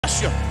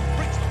You.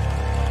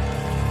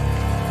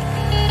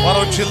 Why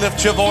don't you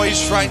lift your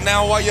voice right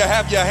now while you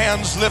have your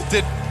hands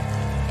lifted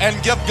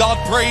and give God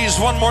praise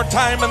one more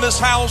time in this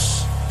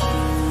house.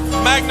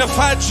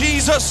 Magnify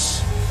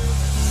Jesus.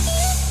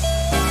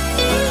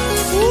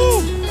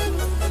 Woo.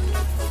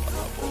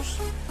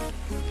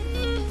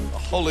 The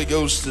Holy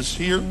Ghost is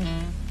here.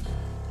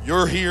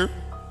 You're here.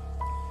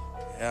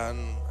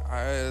 And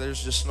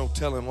there's just no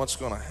telling what's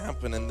going to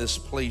happen in this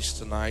place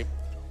tonight.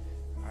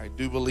 I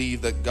do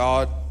believe that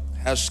God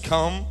has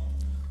come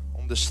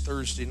on this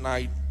Thursday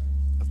night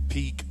of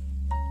Peak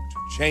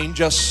to change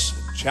us,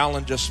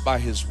 challenge us by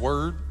His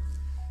Word.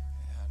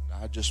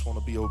 And I just want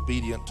to be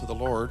obedient to the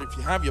Lord. If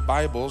you have your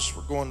Bibles,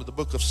 we're going to the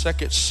book of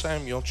 2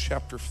 Samuel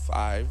chapter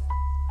 5.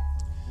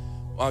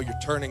 While you're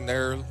turning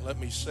there, let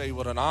me say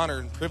what an honor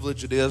and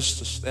privilege it is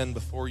to stand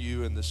before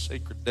you in this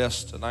sacred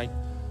desk tonight.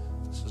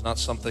 This is not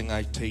something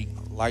I take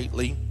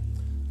lightly.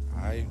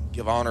 I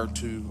give honor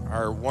to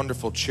our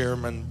wonderful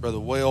chairman, Brother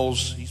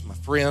Wells. He's my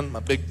friend, my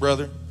big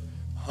brother,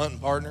 my hunting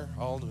partner,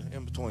 all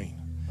in between.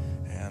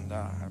 And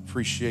I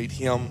appreciate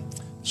him,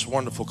 this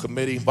wonderful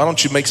committee. Why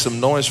don't you make some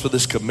noise for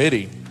this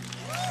committee?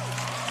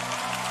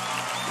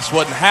 This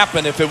wouldn't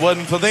happen if it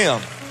wasn't for them.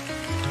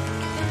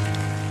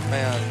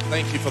 Man,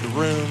 thank you for the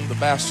room, the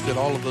basket,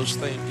 all of those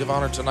things. Give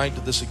honor tonight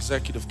to this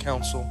executive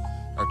council,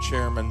 our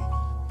chairman,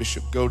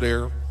 Bishop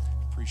Godare.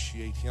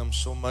 Appreciate him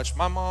so much.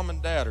 My mom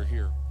and dad are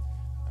here.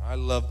 I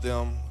love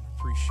them,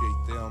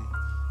 appreciate them,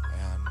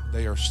 and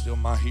they are still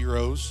my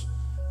heroes,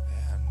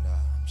 and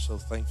I'm so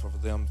thankful for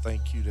them.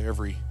 Thank you to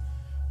every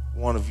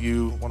one of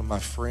you, one of my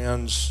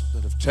friends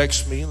that have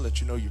texted me and let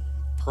you know you're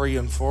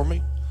praying for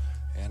me,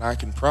 and I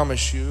can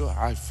promise you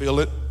I feel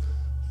it,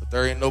 but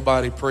there ain't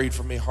nobody prayed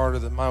for me harder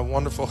than my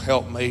wonderful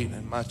helpmate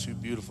and my two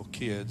beautiful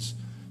kids,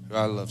 who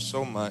I love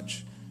so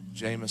much,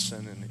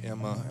 Jameson and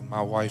Emma, and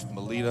my wife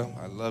Melita.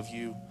 I love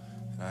you,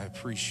 and I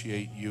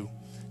appreciate you.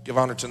 Give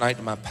honor tonight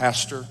to my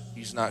pastor.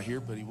 He's not here,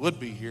 but he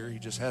would be here. He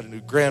just had a new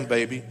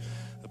grandbaby.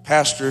 The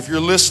pastor, if you're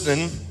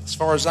listening, as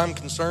far as I'm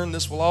concerned,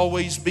 this will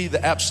always be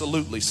the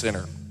absolutely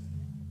center.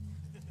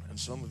 And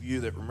some of you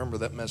that remember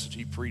that message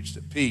he preached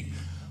at Peak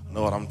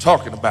know what I'm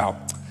talking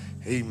about.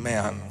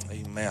 Amen.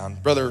 Amen.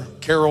 Brother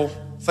Carroll,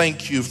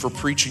 thank you for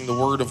preaching the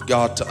word of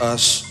God to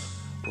us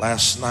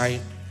last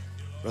night.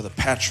 Brother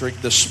Patrick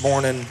this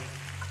morning.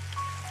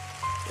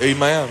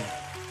 Amen.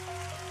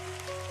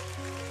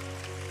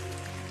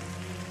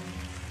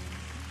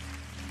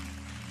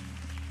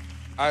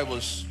 I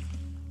was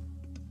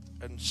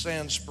in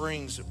Sand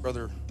Springs at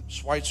Brother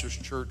Schweitzer's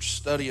church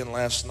studying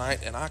last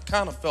night, and I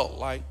kind of felt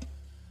like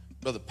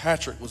Brother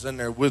Patrick was in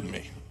there with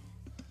me.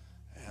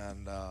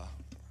 And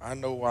I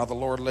know why the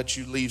Lord let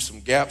you leave some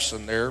gaps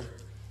in there.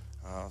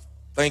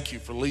 Thank you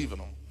for leaving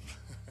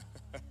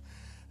them.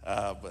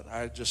 But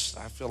I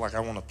feel like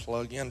I want to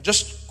plug in.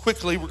 Just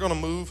quickly, we're going to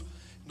move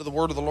into the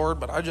word of the Lord,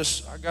 but I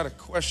got a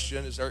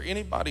question. Is there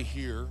anybody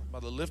here,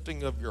 by the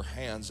lifting of your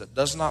hands, that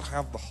does not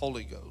have the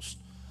Holy Ghost,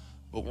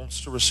 but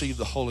wants to receive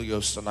the Holy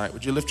Ghost tonight?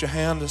 Would you lift your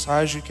hand as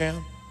high as you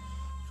can?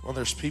 Well,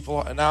 there's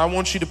people, and now I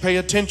want you to pay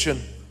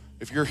attention.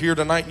 If you're here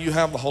tonight and you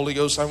have the Holy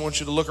Ghost, I want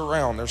you to look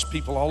around. There's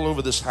people all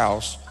over this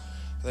house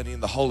that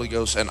need the Holy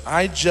Ghost, and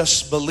I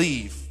just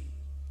believe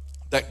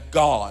that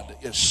God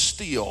is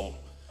still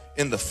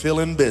in the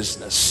filling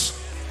business.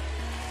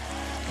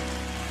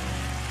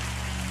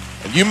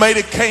 And you may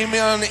have came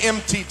in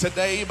empty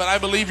today, but I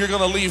believe you're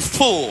going to leave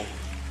full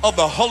of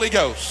the Holy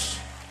Ghost.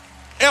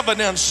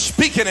 Evidence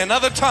speaking in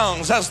other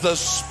tongues as the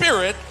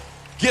Spirit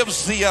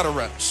gives the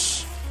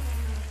utterance.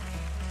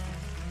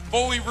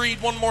 Before we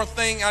read one more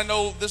thing, I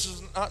know this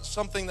is not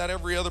something that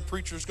every other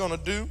preacher is going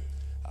to do,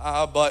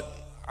 but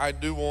I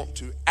do want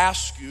to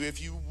ask you,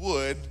 if you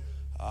would,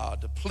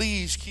 to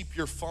please keep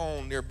your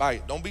phone nearby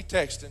you. Don't be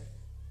texting,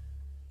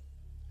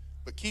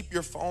 but keep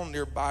your phone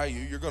nearby you.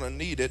 You're going to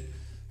need it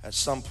at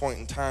some point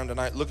in time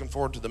tonight. Looking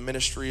forward to the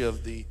ministry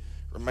of the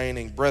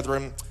remaining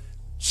brethren.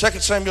 2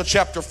 Samuel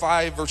chapter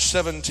 5 verse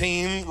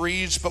 17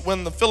 reads, "But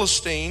when the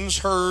Philistines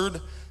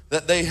heard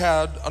that they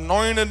had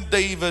anointed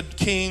David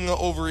king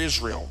over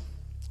Israel,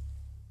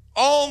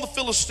 all the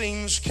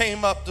Philistines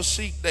came up to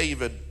seek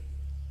David.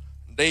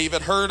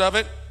 David heard of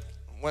it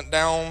and went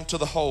down to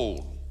the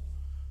hold.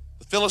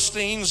 The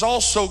Philistines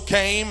also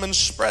came and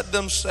spread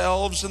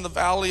themselves in the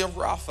valley of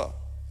Rapha.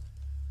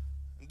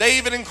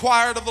 David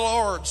inquired of the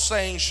Lord,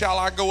 saying, Shall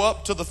I go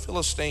up to the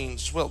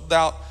Philistines? Wilt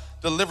thou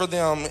deliver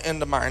them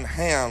into mine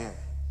hand?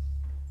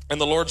 And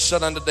the Lord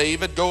said unto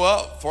David, Go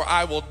up, for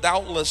I will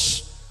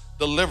doubtless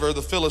deliver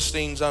the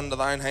Philistines unto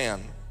thine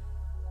hand.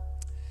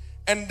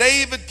 And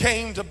David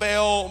came to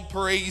Baal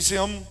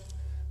Perazim,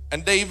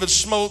 and David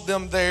smote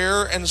them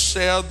there, and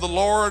said, The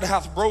Lord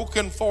hath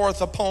broken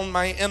forth upon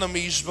my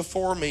enemies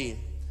before me,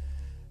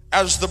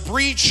 as the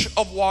breach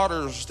of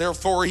waters.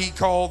 Therefore he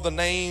called the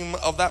name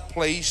of that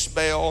place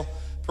Baal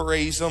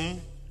Perazim."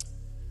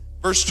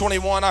 Verse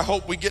 21, I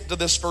hope we get to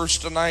this verse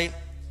tonight.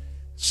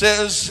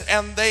 Says,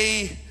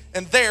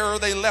 and there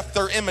they left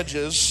their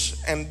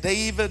images, and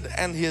David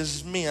and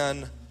his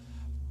men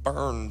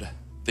burned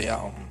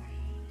them.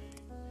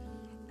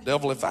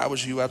 Devil, if I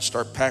was you, I'd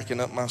start packing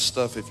up my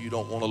stuff if you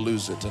don't want to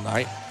lose it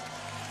tonight.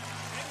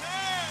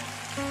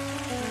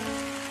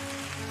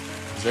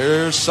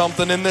 There's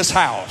something in this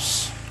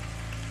house.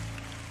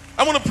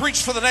 I want to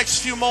preach for the next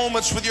few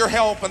moments with your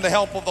help and the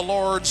help of the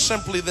Lord.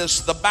 Simply this: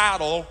 the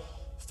battle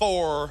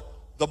for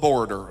the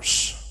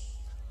borders.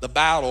 The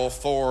battle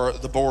for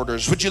the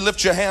borders. Would you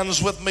lift your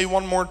hands with me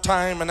one more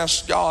time and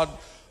ask God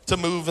to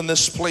move in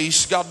this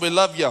place? God, we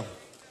love you.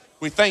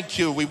 We thank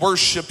you. We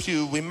worship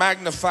you. We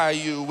magnify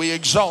you. We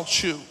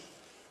exalt you.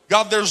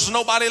 God, there's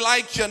nobody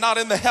like you, not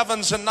in the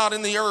heavens and not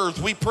in the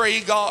earth. We pray,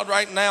 God,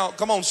 right now.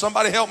 Come on,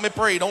 somebody help me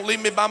pray. Don't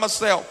leave me by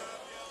myself.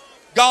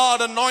 God,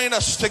 anoint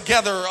us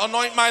together.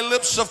 Anoint my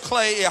lips of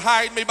clay.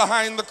 Hide me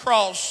behind the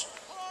cross.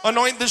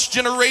 Anoint this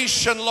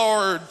generation,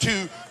 Lord,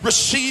 to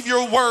receive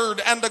your word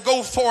and to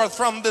go forth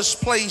from this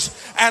place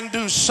and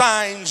do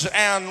signs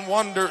and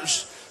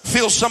wonders.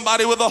 Fill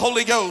somebody with the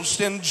Holy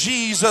Ghost. In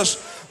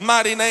Jesus'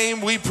 mighty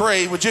name we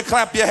pray. Would you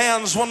clap your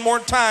hands one more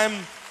time?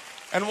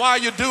 And while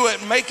you do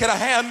it, make it a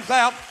hand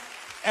clap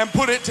and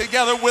put it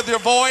together with your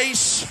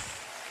voice.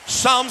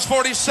 Psalms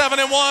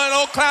 47:1.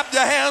 Oh, clap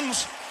your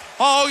hands,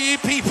 all ye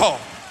people.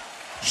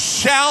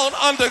 Shout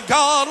unto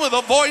God with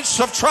a voice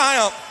of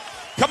triumph.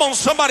 Come on,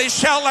 somebody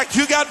shout like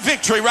you got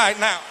victory right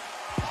now.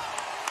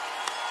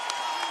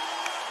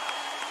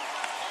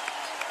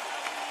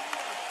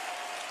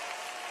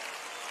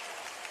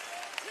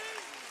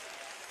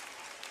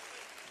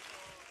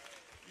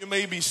 You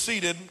may be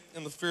seated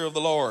in the fear of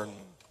the Lord.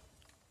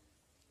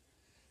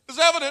 It's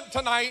evident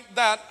tonight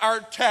that our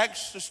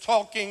text is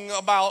talking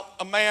about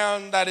a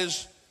man that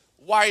is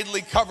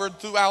widely covered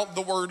throughout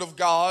the Word of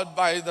God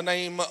by the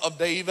name of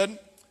David.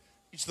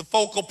 He's the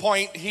focal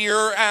point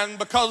here, and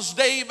because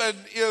David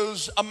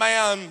is a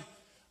man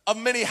of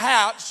many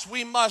hats,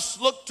 we must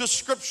look to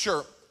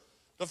Scripture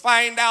to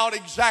find out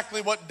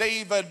exactly what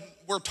David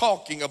we're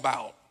talking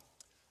about.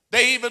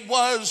 David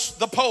was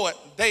the poet.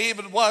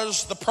 David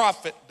was the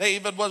prophet.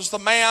 David was the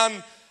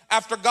man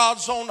after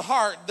God's own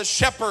heart, the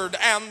shepherd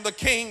and the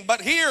king.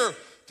 But here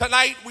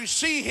tonight we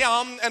see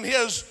him and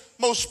his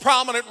most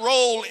prominent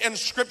role in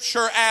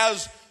Scripture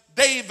as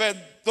David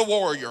the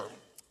warrior.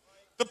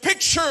 The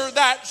picture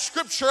that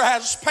Scripture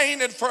has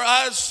painted for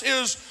us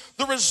is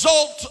the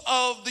result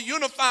of the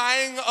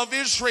unifying of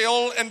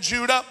Israel and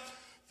Judah.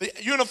 The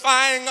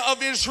unifying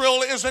of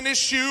Israel is an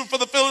issue for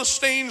the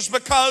Philistines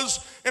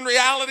because in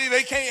reality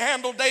they can't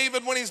handle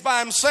David when he's by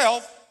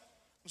himself.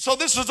 So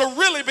this is a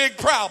really big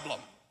problem.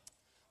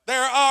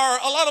 There are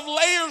a lot of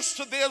layers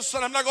to this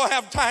and I'm not going to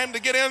have time to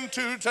get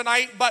into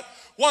tonight, but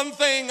one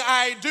thing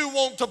I do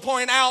want to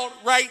point out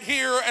right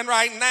here and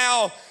right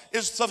now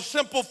is the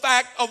simple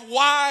fact of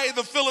why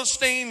the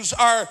Philistines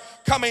are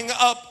coming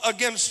up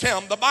against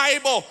him. The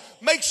Bible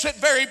makes it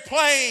very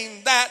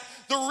plain that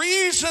the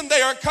reason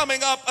they are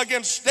coming up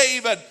against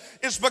David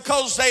is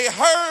because they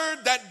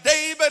heard that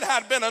David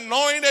had been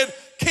anointed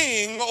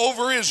king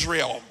over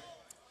Israel.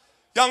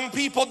 Young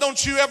people,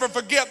 don't you ever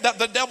forget that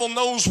the devil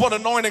knows what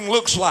anointing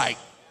looks like.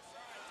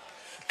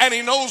 And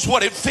he knows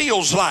what it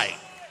feels like.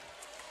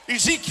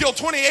 Ezekiel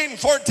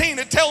 28:14,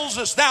 it tells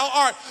us, thou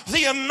art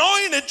the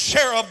anointed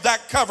cherub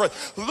that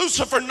covereth.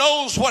 Lucifer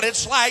knows what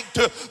it's like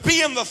to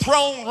be in the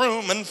throne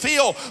room and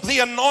feel the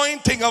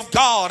anointing of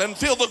God and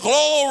feel the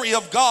glory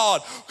of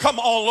God come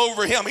all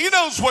over him. He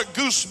knows what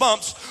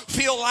goosebumps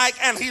feel like,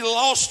 and he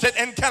lost it.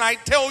 And can I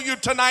tell you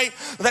tonight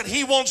that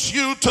he wants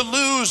you to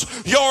lose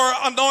your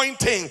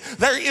anointing?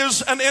 There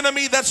is an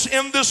enemy that's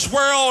in this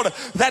world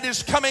that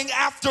is coming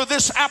after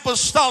this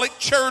apostolic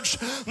church,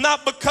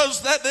 not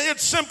because that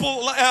it's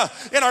simple.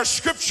 In our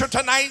scripture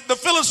tonight, the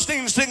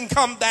Philistines didn't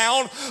come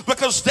down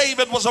because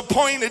David was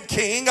appointed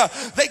king.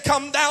 They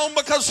come down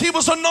because he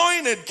was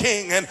anointed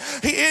king. And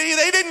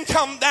they didn't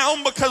come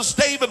down because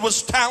David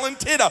was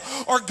talented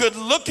or good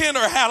looking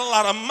or had a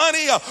lot of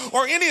money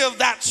or any of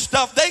that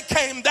stuff. They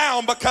came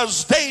down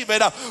because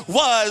David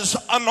was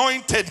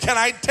anointed. Can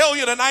I tell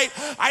you tonight,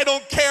 I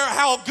don't care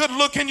how good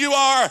looking you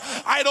are.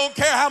 I don't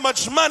care how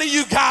much money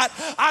you got.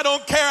 I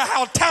don't care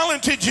how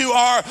talented you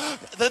are.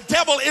 The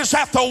devil is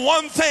after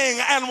one thing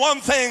and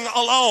one thing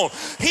alone.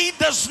 He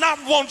does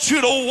not want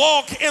you to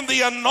walk in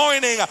the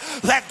anointing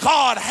that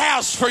God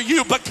has for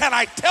you. But can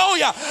I tell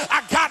you,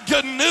 I got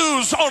good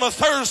news on a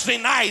Thursday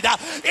night.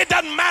 It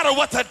doesn't matter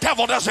what the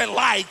devil doesn't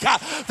like.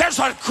 There's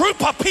a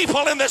group of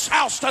people in this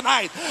house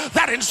tonight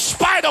that in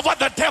spite of what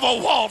the devil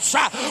wants,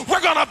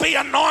 we're going to be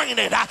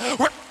anointed.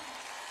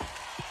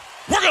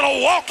 We're going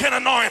to walk in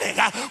anointing.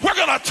 We're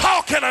going to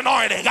talk in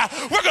anointing.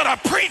 We're going to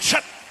preach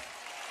it.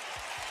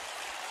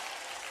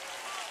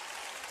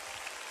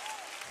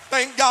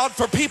 Thank God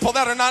for people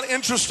that are not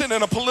interested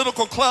in a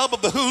political club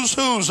of the who's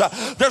who's.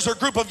 There's a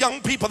group of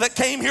young people that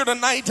came here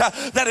tonight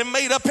that have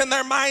made up in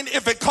their mind,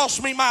 if it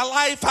costs me my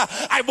life,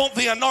 I want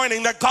the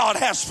anointing that God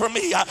has for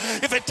me.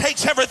 If it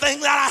takes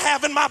everything that I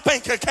have in my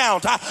bank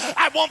account,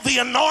 I want the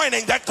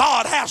anointing that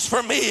God has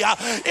for me.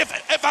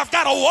 If I've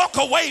got to walk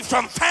away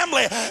from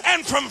family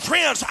and from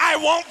friends, I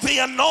want the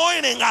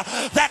anointing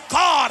that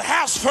God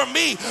has for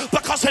me.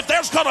 Because if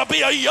there's going to be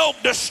a yoke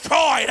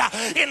destroyed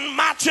in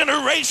my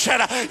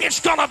generation, it's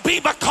going to be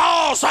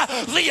because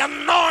the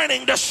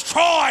anointing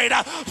destroyed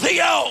the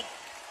yoke.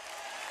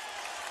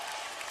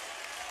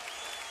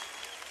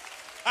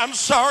 I'm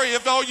sorry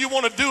if all you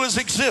want to do is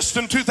exist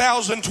in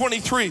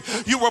 2023.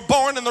 You were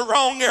born in the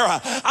wrong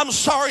era. I'm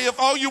sorry if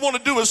all you want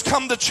to do is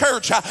come to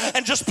church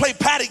and just play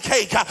patty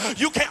cake.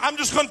 I'm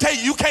just going to tell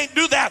you, you can't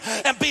do that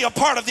and be a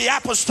part of the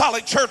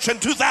apostolic church in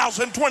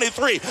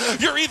 2023.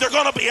 You're either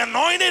going to be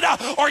anointed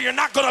or you're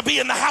not going to be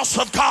in the house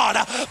of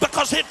God,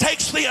 because it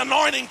takes the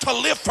anointing to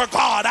live for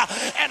God.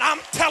 And I'm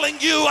telling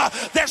you,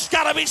 there's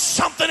got to be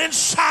something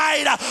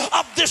inside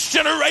of this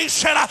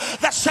generation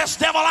that says,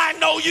 devil, I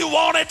know you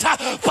want it,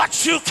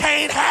 but you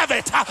can't have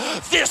it.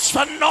 This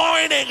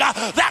anointing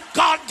that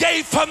God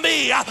gave for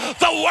me,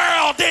 the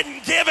world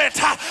didn't give it,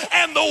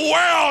 and the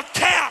world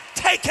can't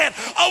take it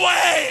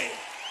away.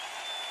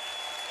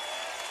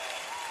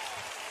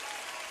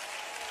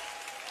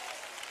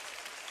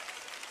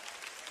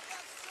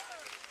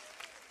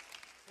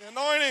 The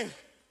anointing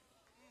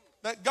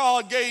that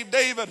God gave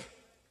David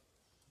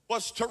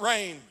was to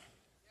reign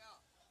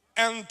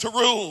and to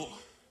rule.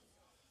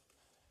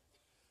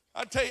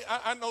 I tell you,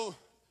 I know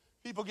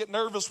people get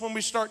nervous when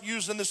we start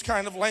using this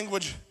kind of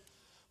language,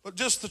 but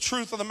just the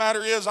truth of the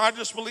matter is, I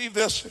just believe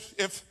this.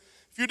 If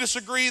you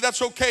disagree,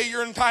 that's okay.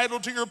 You're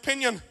entitled to your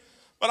opinion.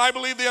 But I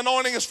believe the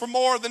anointing is for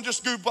more than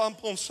just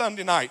goosebumps on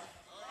Sunday night.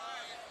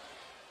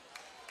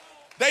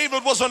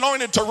 David was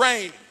anointed to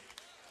reign.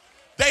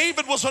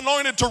 David was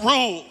anointed to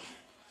rule.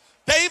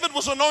 David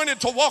was anointed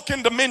to walk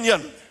in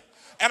dominion.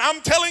 And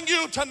I'm telling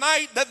you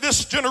tonight that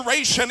this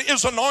generation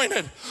is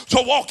anointed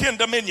to walk in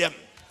dominion.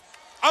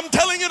 I'm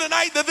telling you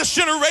tonight that this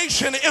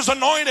generation is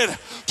anointed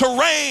to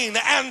reign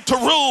and to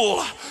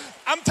rule.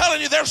 I'm telling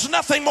you, there's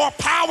nothing more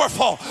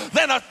powerful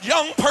than a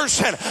young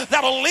person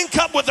that'll link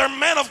up with their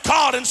man of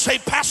God and say,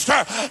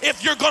 Pastor,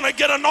 if you're going to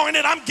get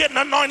anointed, I'm getting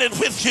anointed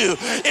with you.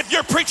 If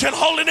you're preaching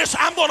holiness,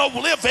 I'm going to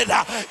live it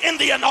in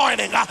the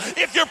anointing.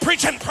 If you're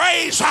preaching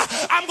praise,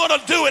 I'm going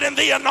to do it in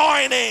the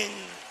anointing.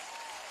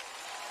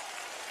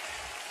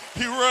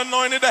 You were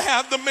anointed to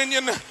have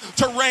dominion,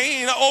 to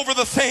reign over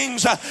the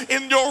things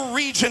in your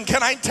region.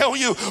 Can I tell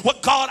you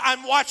what, God,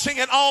 I'm watching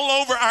it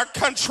all over our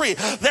country.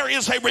 There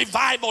is a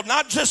revival,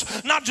 not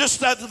just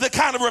the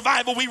kind of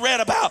revival we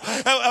read about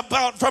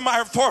from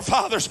our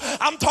forefathers.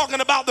 I'm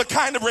talking about the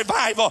kind of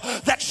revival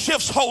that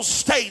shifts whole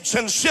states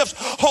and shifts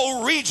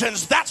whole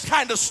regions. That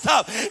kind of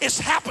stuff is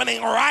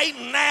happening right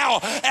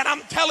now. And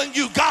I'm telling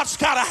you, God's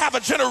got to have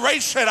a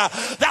generation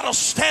that'll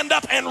stand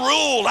up and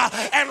rule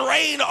and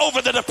reign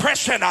over the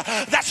depression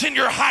that's in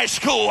your high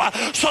school,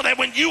 so that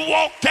when you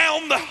walk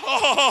down the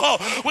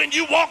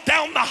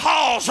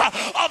halls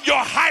of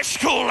your high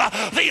school,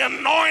 the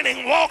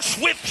anointing walks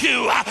with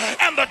you,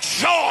 and the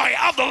joy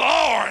of the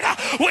Lord,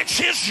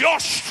 which is your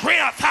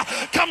strength,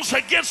 comes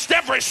against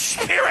every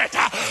spirit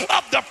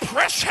of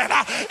depression,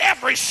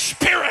 every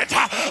spirit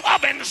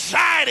of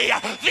anxiety.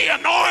 The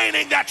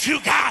anointing that you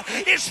got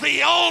is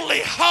the only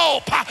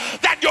hope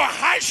that your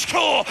high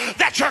school,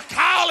 that your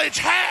college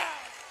has.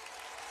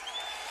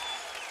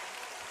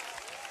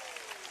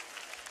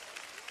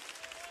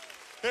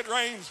 It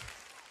reigns.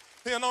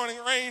 The anointing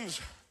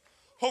reigns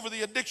over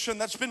the addiction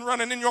that's been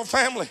running in your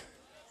family.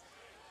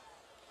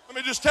 Let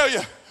me just tell you,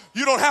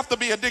 you don't have to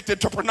be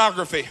addicted to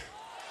pornography.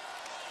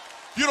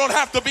 You don't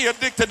have to be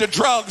addicted to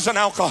drugs and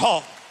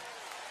alcohol.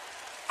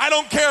 I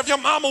don't care if your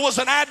mama was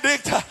an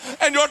addict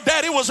and your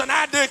daddy was an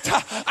addict.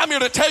 I'm here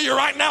to tell you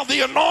right now,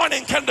 the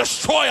anointing can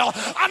destroy all.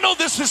 I know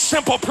this is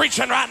simple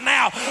preaching right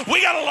now.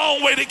 We got a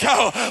long way to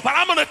go, but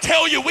I'm going to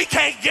tell you, we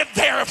can't get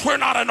there if we're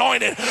not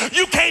anointed.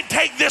 You can't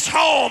take this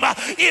home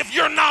if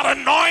you're not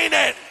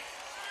anointed.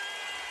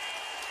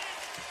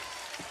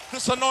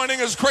 This anointing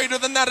is greater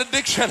than that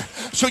addiction.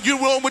 So you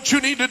will, what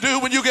you need to do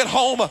when you get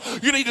home,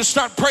 you need to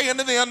start praying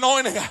in the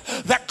anointing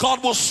that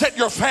God will set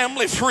your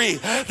family free,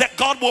 that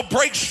God will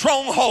break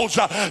strongholds,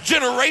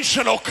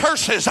 generational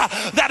curses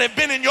that have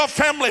been in your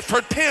family for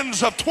 10,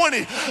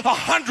 20,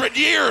 100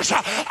 years.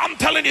 I'm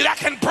telling you, that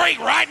can break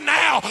right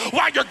now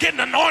while you're getting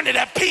anointed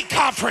at Peak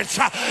Conference.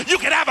 You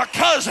can have a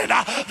cousin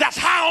that's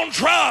high on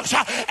drugs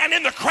and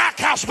in the crack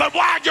house, but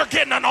while you're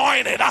getting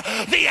anointed,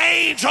 the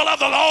angel of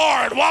the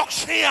Lord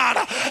walks in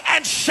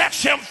and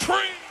sets him free.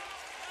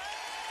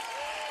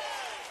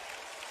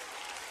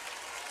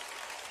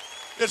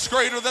 It's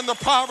greater than the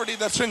poverty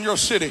that's in your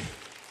city.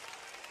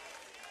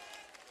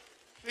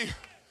 See,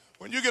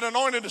 when you get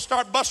anointed to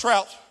start bus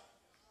routes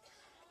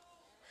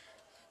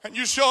and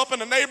you show up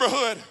in a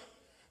neighborhood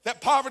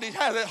that poverty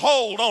has a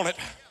hold on it,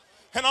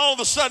 and all of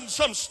a sudden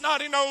some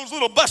snotty-nosed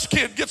little bus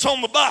kid gets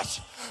on the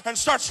bus and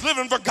starts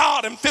living for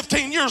God, and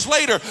 15 years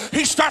later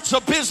he starts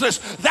a business.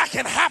 That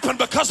can happen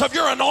because of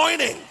your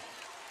anointing.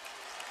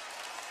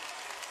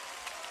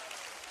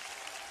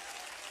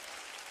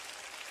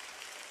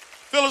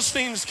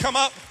 Philistines come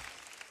up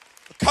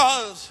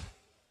because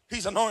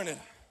he's anointed.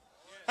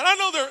 And I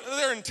know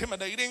they're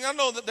intimidating. I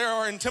know that there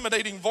are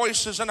intimidating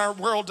voices in our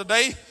world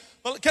today.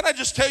 But can I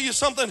just tell you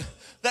something?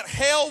 That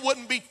hell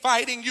wouldn't be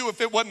fighting you if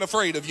it wasn't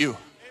afraid of you.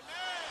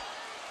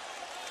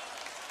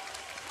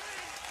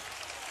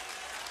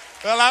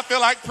 Well, I feel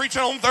like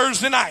preaching on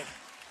Thursday night.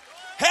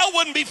 Hell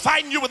wouldn't be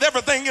fighting you with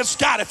everything it's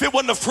got if it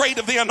wasn't afraid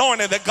of the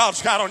anointing that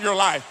God's got on your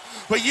life.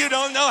 But you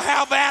don't know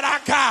how bad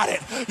I got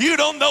it. You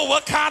don't know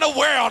what kind of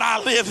world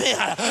I live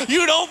in.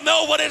 You don't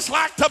know what it's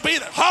like to be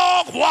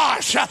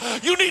hogwash.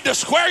 You need to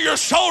square your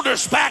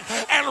shoulders back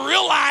and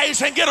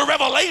realize and get a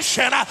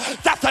revelation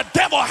that the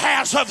devil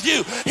has of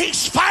you.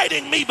 He's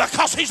fighting me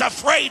because he's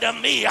afraid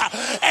of me.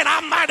 And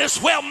I might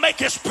as well make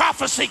his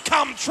prophecy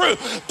come true.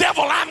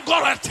 Devil, I'm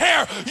going to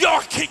tear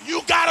your king.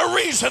 You got a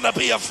reason to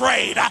be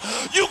afraid.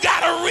 You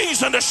got a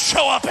reason to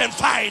show up and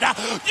fight.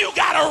 You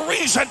got a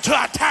reason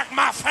to attack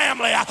my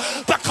family.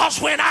 Because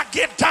when I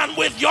get done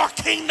with your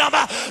kingdom,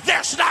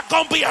 there's not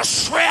going to be a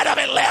shred of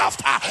it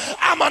left.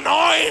 I'm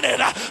anointed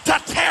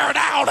to tear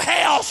down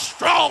hell's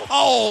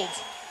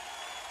strongholds.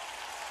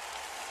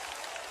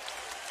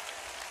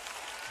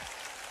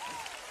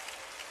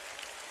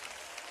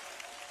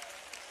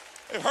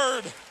 They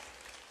heard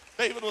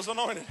David was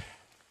anointed,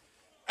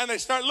 and they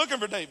start looking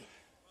for David.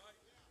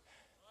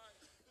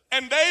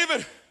 And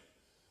David,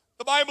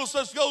 the Bible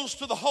says, goes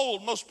to the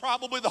hold, most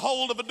probably the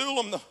hold of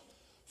Adullam, the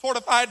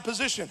fortified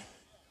position.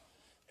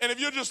 And if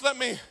you just let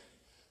me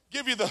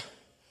give you the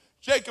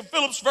Jacob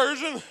Phillips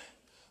version,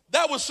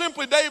 that was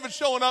simply David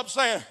showing up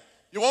saying,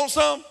 you want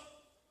some?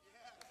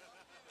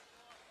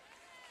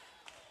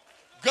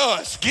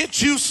 Gus,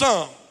 get you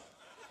some.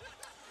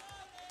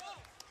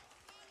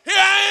 Here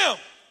I am.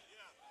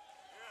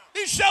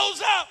 He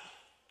shows up.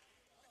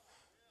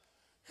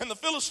 And the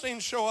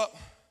Philistines show up.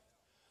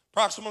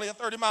 Approximately a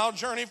 30-mile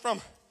journey from,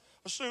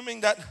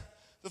 assuming that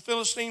the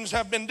Philistines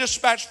have been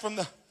dispatched from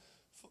the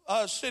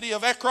city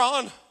of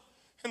Ekron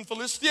in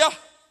Philistia.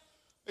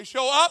 They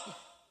show up,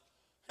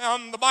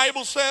 and the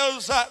Bible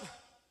says that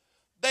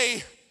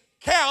they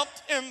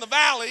camped in the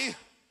valley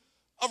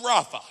of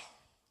Rapha,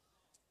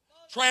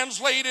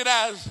 translated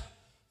as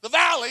the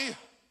valley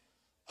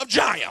of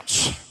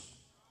giants.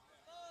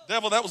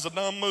 Devil, that was a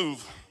dumb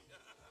move,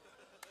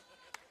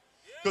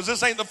 because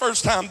this ain't the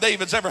first time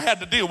David's ever had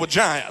to deal with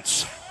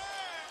giants.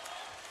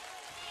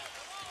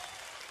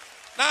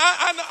 Now,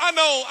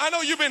 I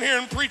know you've been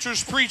hearing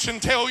preachers preach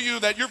and tell you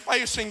that you're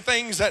facing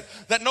things that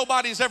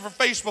nobody's ever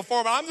faced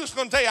before, but I'm just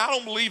going to tell you, I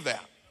don't believe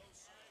that.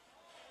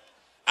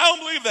 I don't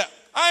believe that.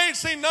 I ain't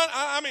seen none.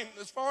 I mean,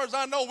 as far as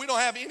I know, we don't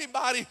have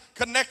anybody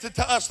connected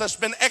to us that's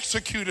been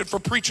executed for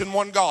preaching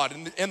one God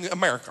in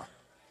America.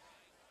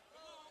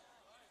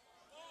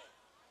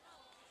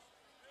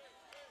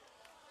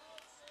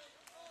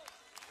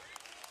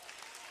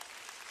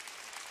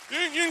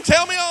 You can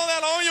tell me all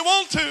that all you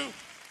want to.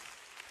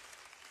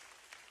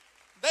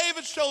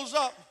 David shows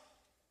up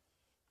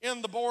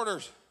in the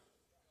borders.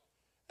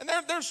 And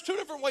there's two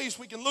different ways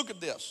we can look at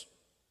this.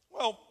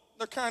 Well,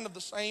 they're kind of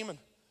the same. And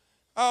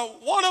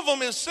one of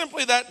them is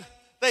simply that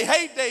they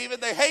hate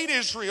David, they hate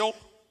Israel,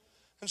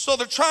 and so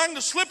they're trying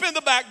to slip in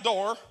the back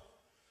door.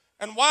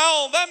 And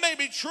while that may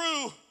be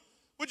true,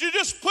 would you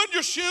just put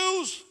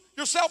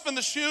yourself in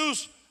the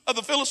shoes of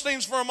the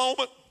Philistines for a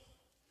moment?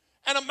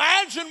 And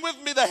imagine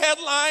with me the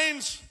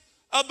headlines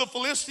of the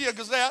Philistia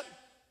Gazette.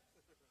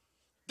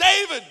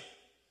 David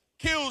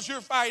kills your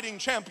fighting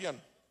champion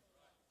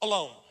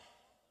alone.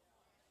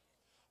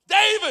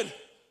 David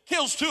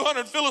kills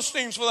 200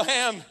 Philistines with the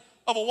hand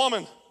of a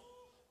woman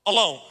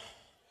alone.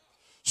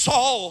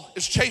 Saul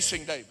is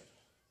chasing David.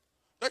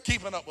 They're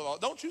keeping up with all.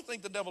 Don't you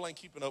think the devil ain't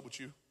keeping up with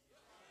you?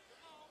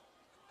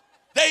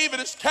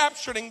 David is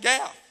captured in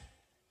Gath.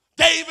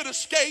 David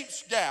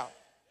escapes Gath.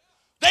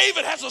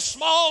 David has a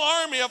small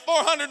army of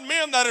 400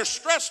 men that are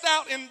stressed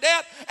out in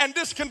debt and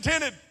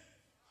discontented.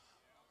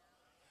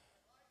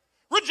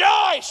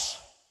 Rejoice!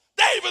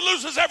 David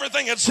loses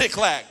everything at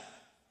Ziklag.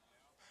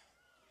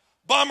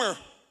 Bummer.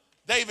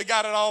 David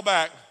got it all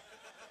back.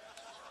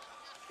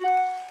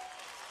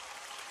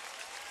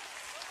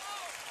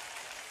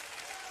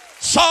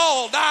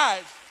 Saul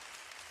dies.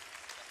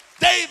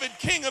 David,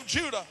 king of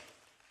Judah.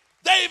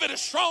 David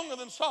is stronger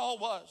than Saul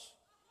was.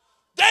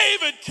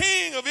 David,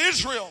 king of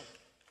Israel.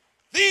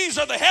 These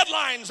are the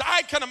headlines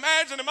I can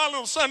imagine in my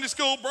little Sunday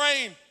school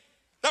brain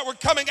that were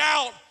coming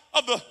out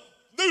of the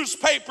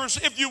newspapers,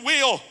 if you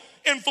will,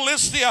 in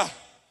Philistia.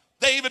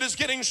 David is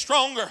getting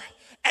stronger.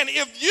 And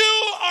if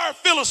you are a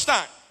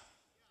Philistine,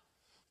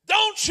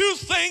 don't you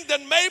think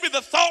that maybe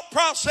the thought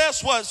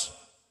process was,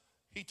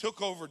 he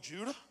took over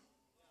Judah?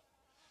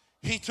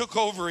 He took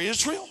over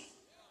Israel?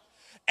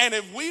 And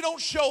if we don't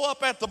show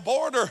up at the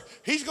border,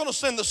 he's going to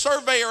send the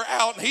surveyor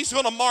out and he's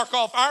going to mark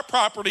off our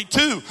property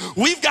too.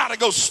 We've got to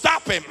go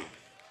stop him.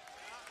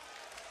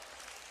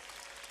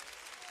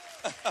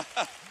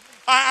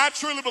 I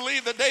truly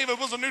believe that David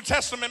was a New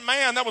Testament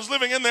man that was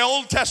living in the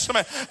Old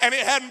Testament, and it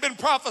hadn't been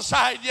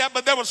prophesied yet,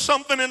 but there was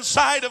something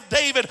inside of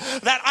David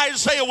that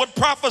Isaiah would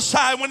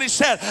prophesy when he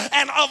said,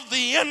 and of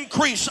the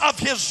increase of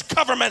his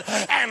government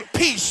and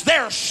peace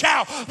there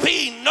shall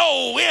be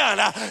no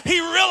end. He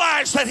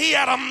realized that he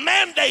had a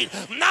mandate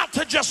not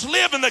to just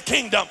live in the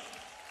kingdom,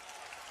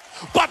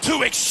 but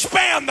to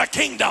expand the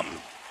kingdom.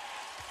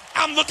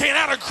 I'm looking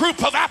at a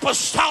group of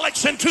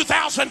apostolics in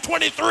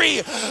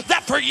 2023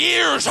 that for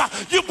years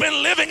you've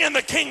been living in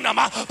the kingdom,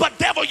 but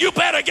devil, you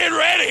better get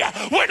ready.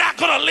 We're not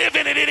going to live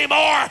in it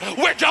anymore.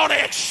 We're going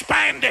to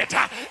expand it,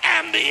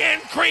 and the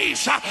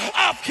increase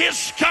of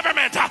his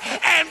government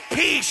and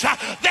peace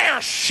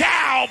there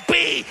shall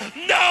be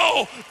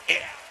no end.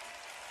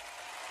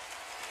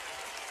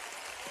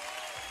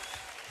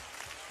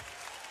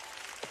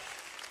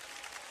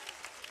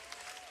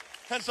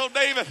 And so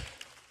David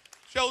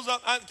shows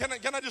up.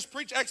 Can I just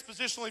preach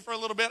expositionally for a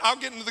little bit? I'll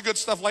get into the good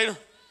stuff later.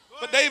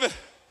 But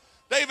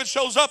David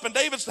shows up, and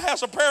David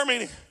has a prayer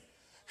meeting.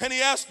 And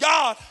he asks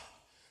God,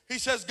 he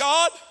says,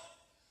 God,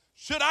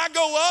 should I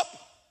go up?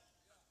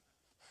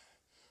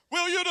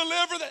 Will you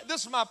deliver that?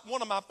 This is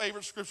one of my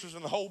favorite scriptures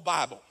in the whole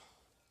Bible.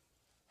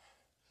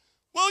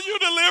 Will you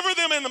deliver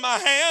them into my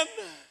hand?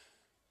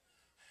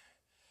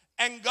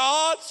 And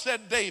God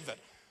said, David,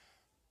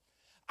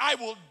 I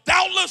will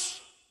doubtless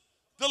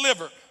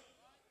deliver.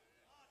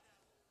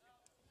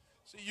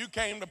 See, you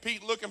came to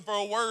Pete looking for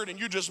a word and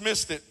you just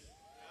missed it.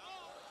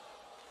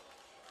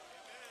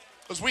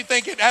 Because we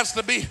think it has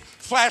to be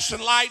flashing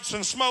lights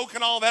and smoke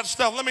and all that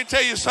stuff. Let me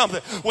tell you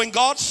something. When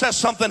God says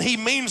something, he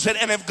means it.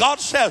 And if God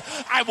says,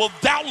 I will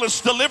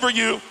doubtless deliver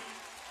you,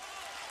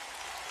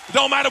 it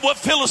don't matter what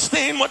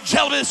Philistine, what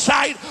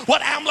Jebusite,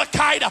 what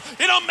Amalekite,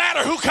 it don't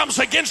matter who comes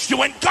against you.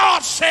 When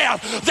God says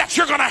that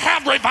you're going to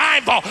have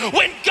revival,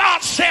 when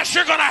God says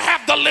you're going to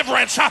have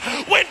deliverance,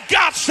 when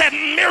God said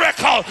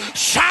miracles,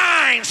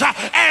 signs,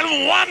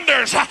 and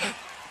wonders,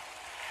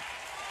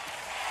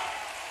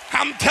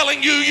 I'm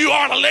telling you, you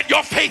ought to let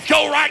your faith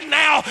go right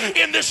now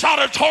in this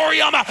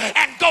auditorium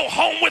and go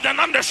home with an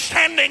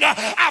understanding.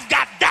 I've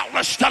got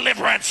doubtless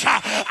deliverance.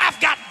 I've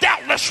got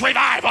doubtless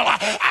revival.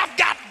 I've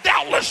got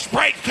doubtless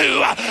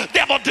breakthrough.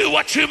 Devil, do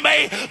what you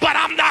may, but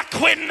I'm not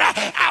quitting.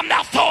 I'm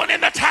not throwing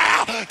in the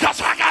towel,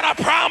 because I got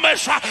a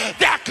promise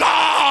that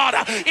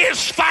God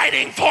is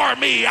fighting for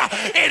me.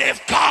 And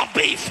if God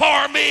be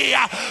for me,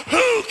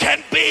 who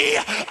can be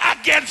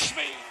against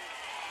me?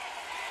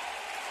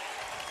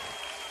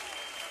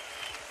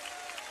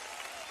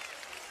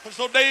 And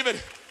so David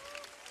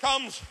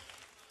comes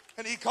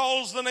and he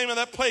calls the name of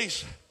that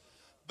place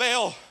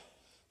Baal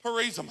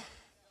Perazim.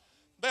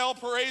 Baal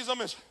Perazim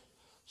is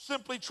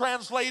simply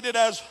translated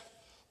as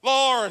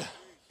Lord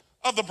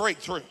of the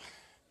breakthrough.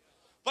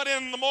 But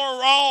in the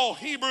more raw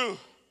Hebrew,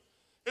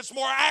 it's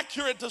more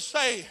accurate to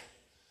say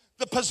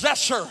the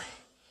possessor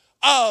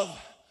of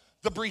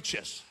the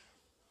breaches.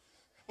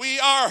 We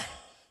are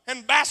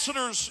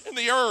ambassadors in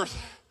the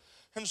earth,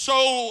 and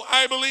so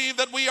I believe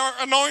that we are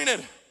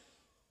anointed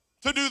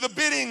to do the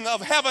bidding of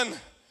heaven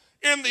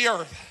in the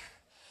earth.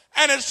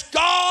 And as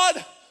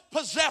God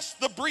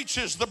possessed the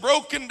breaches, the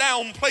broken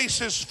down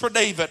places for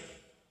David,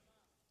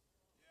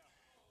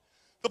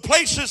 the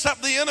places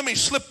that the enemy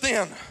slipped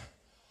in,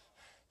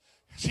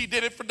 as he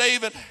did it for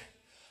David,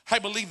 I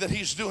believe that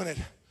he's doing it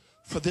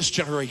for this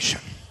generation.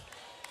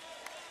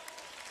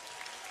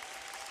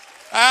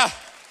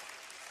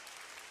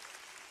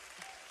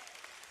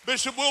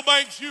 Bishop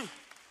Wilbanks,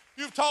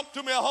 you've talked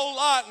to me a whole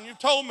lot, and you've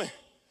told me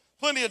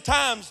plenty of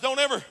times, don't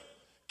ever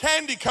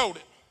candy coat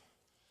it,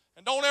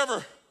 and don't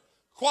ever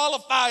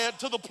qualify it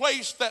to the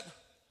place that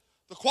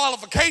the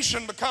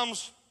qualification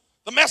becomes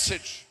the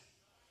message.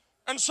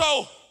 And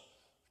so,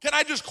 can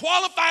I just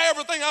qualify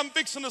everything I'm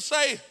fixing to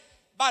say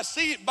by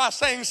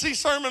saying see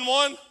sermon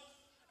 1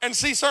 and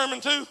see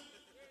sermon 2?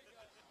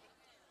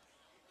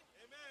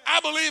 I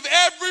believe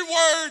every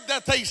word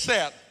that they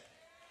said.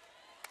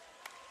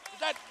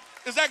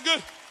 Is that good?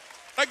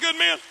 Is that good,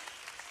 men?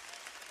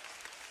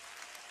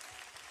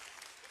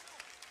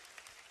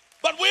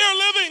 But we are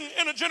living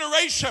in a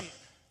generation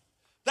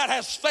that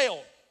has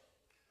failed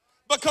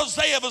because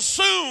they have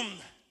assumed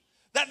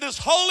that this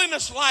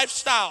holiness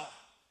lifestyle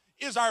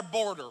is our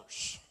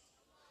borders.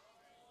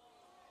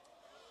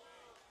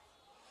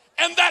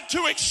 And that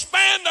to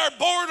expand our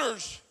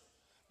borders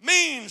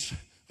means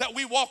that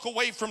we walk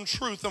away from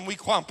truth and we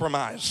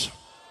compromise.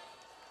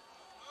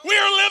 We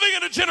are living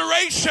in a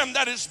generation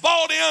that is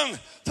bought in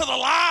to the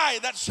lie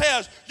that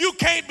says you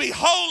can't be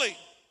holy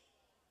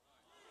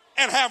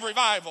and have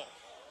revival.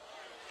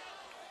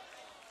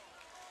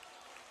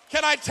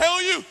 Can I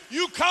tell you,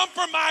 you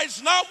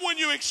compromise not when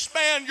you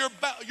expand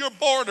your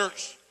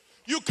borders.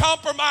 You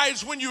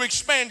compromise when you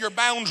expand your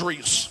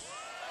boundaries.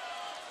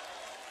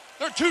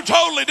 They're two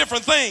totally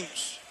different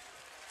things.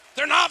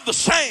 They're not the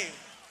same.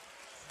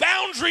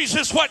 Boundaries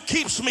is what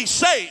keeps me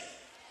safe,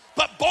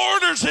 but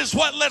borders is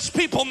what lets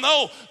people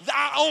know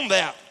that I own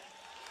that.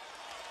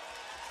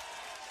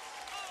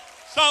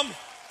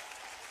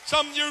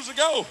 Some years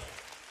ago,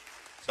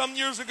 Some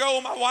years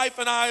ago, my wife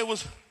and I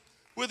was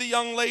with a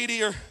young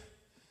lady,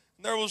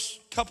 there was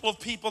a couple of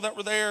people that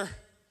were there.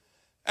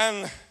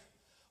 And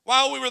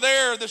while we were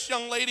there, this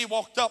young lady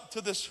walked up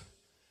to this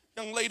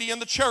young lady in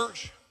the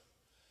church.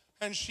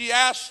 And she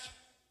asked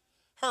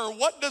her,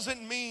 what does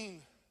it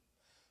mean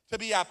to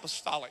be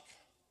apostolic?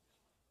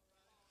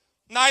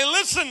 Now I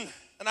listened,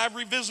 and I've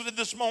revisited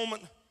this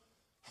moment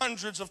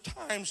hundreds of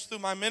times through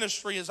my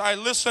ministry as I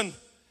listened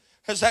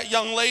as that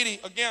young lady,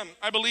 again,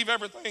 I believe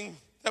everything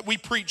that we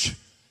preach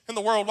in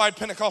the Worldwide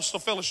Pentecostal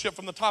Fellowship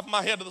from the top of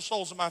my head to the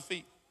soles of my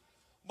feet.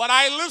 But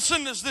I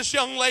listened as this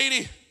young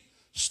lady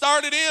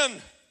started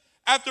in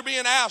after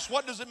being asked,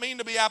 what does it mean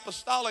to be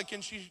apostolic?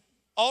 And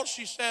all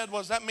she said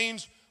was, that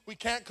means we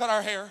can't cut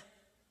our hair.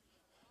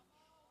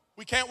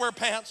 We can't wear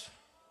pants.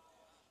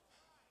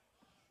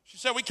 She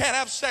said we can't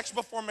have sex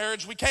before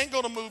marriage. We can't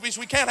go to movies.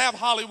 We can't have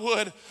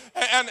Hollywood.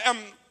 And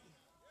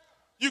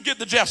you get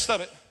the gist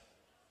of it.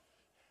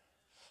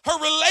 Her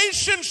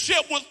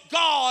relationship with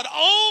God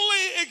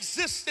only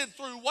existed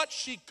through what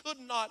she could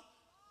not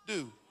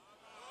do.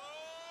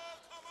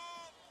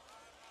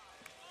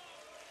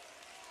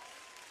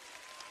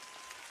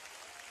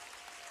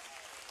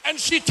 And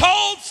she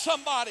told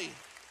somebody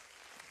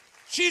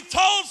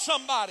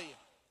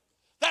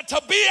that to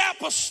be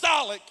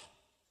apostolic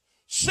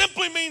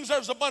simply means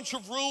there's a bunch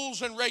of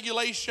rules and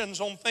regulations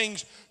on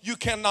things you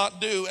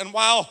cannot do. And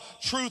while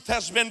truth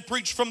has been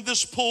preached from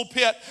this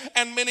pulpit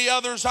and many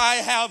others, I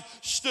have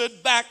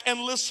stood back and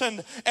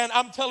listened. And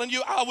I'm telling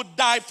you, I would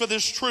die for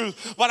this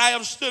truth. But I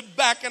have stood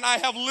back and I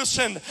have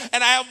listened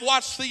and I have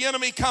watched the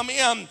enemy come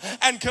in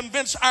and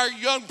convince our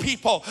young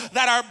people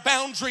that our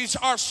boundaries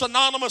are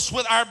synonymous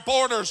with our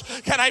borders.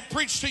 Can I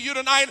preach to you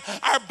tonight?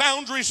 Our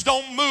boundaries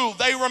don't move.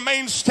 They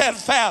remain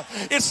steadfast.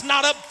 It's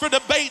not up for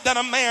debate that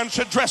a man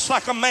should dress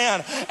like a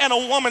man and a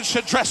woman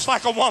should dress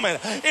like a woman.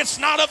 It's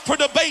not up for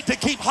debate to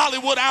keep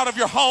Hollywood out of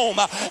your home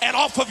and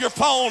off of your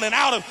phone and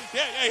out of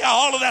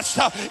all of that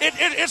stuff.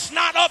 It's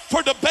not up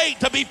for debate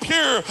to be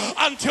pure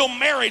until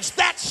marriage.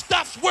 That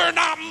stuff, we're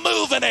not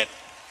moving it.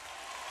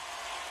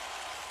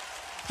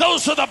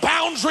 Those are the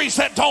boundaries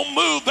that don't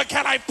move. But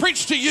can I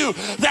preach to you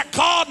that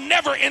God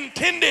never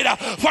intended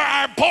for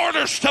our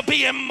borders to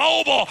be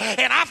immobile?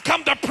 And I've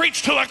come to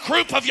preach to a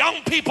group of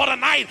young people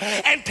tonight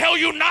and tell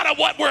you not of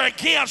what we're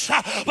against,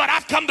 but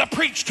I've come to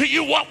preach to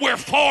you what we're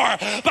for.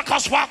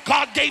 Because while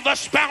God gave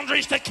us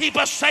boundaries to keep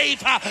us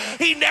safe,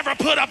 He never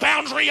put a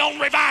boundary on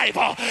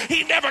revival.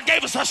 He never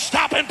gave us a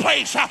stopping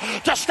place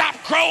to stop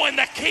growing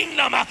the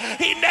kingdom.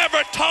 He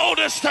never told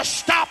us to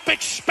stop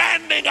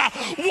expanding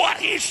what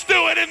He's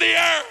doing in the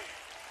earth.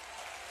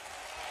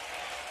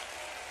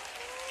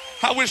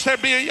 I wish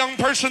there'd be a young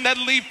person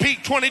that'd leave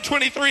Peak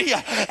 2023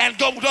 and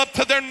go up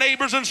to their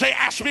neighbors and say,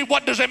 ask me,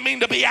 what does it mean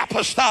to be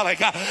apostolic?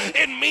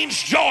 It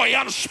means joy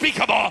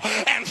unspeakable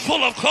and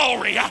full of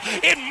glory.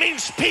 It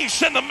means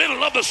peace in the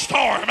middle of the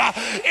storm.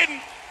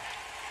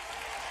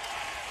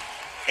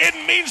 It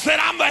means that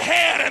I'm the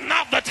head and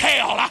not the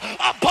tail,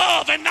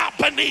 above and not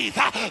beneath,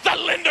 the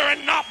lender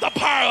and not the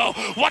borrower.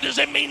 What does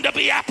it mean to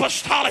be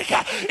apostolic?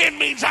 It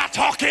means I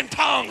talk in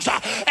tongues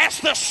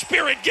as the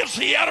Spirit gives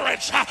the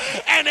utterance,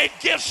 and it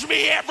gives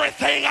me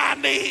everything I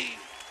need.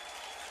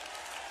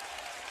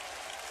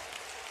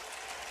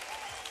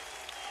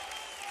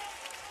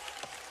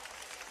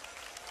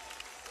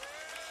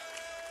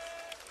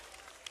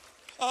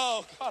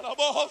 Oh, God.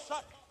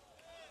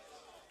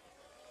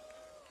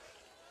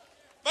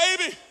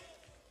 Baby,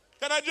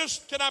 can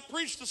I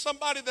preach to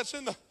somebody that's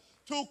in the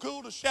too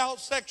cool to shout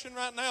section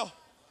right now?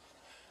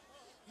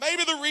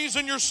 Maybe the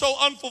reason you're so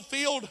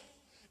unfulfilled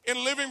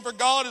in living for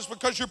God is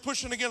because you're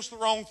pushing against the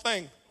wrong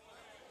thing.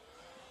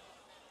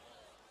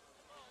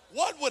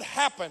 What would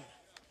happen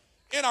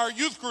in our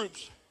youth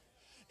groups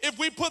if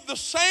we put the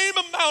same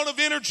amount of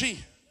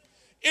energy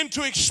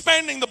into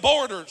expanding the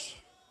borders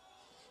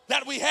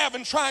that we have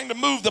in trying to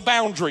move the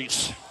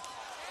boundaries?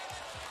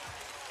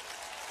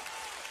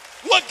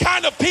 What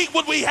kind of peak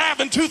would we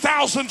have in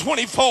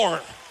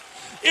 2024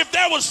 if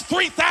there was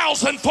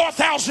 3,000,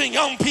 4,000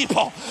 young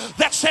people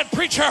that said,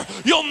 preacher,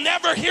 you'll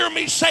never hear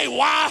me say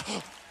why?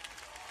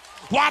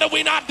 Why do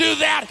we not do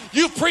that?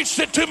 You've preached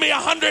it to me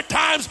 100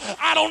 times.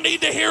 I don't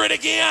need to hear it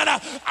again.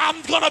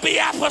 I'm going to be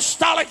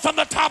apostolic from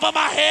the top of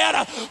my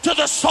head to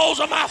the soles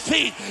of my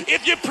feet.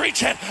 If you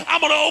preach it,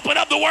 I'm going to open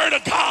up the Word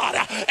of God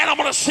and I'm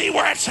going to see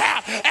where it's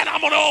at and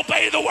I'm going to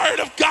obey the Word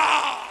of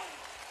God.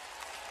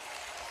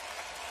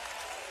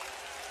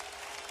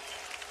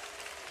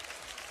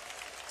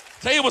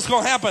 Tell you what's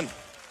going to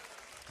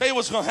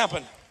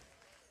happen.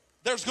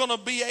 There's going to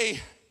be a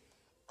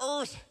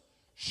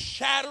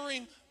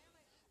earth-shattering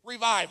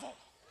revival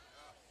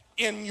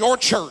in your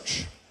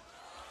church.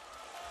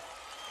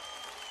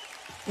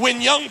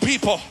 When young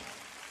people,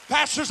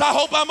 pastors, I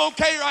hope I'm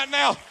okay right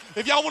now.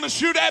 If y'all want to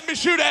shoot at me,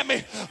 shoot at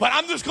me. But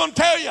I'm just going to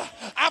tell you,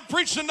 I've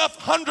preached enough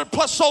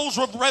 100+ souls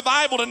with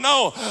revival to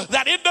know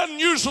that it doesn't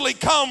usually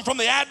come from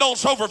the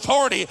adults over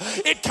 40.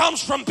 It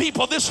comes from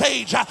people this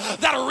age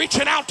that are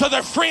reaching out to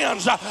their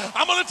friends.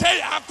 I'm going to tell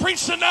you, I've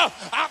preached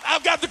enough.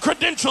 I've got the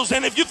credentials,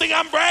 and if you think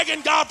I'm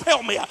bragging, God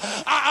help me.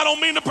 I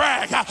don't mean to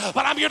brag,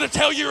 but I'm here to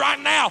tell you right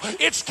now,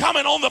 it's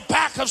coming on the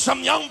back of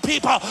some young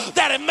people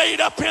that have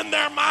made up in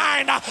their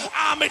mind,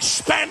 I'm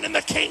expanding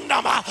the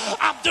kingdom.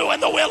 I'm doing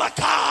the will of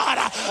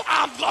God.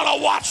 I'm going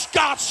to watch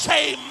God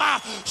save my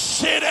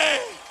city.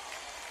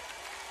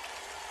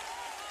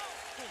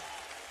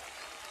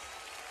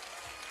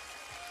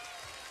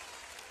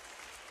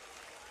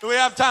 Do we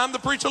have time to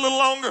preach a little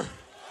longer?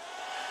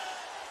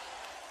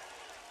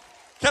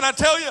 Can I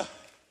tell you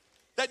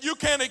that you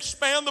can't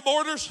expand the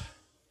borders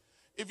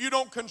if you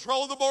don't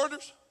control the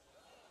borders?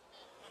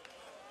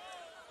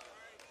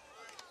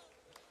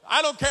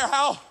 I don't care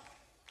how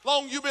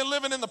long you've been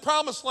living in the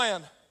promised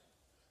land.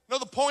 You know,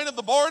 the point of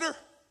the border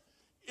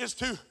is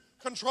to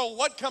control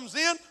what comes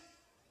in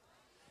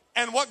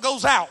and what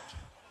goes out.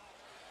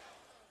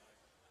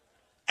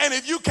 And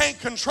if you can't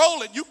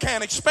control it, you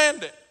can't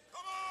expand it.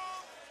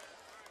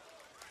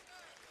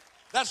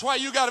 That's why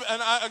you got to,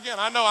 and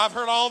I know I've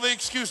heard all the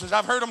excuses.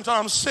 I've heard them till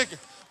I'm sick.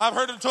 I've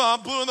heard it until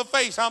I'm blue in the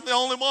face. I'm the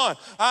only one.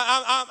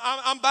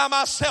 I'm by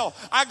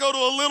myself. I go to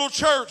a little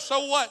church.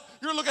 So what?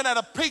 You're looking at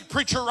a peak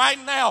preacher right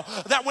now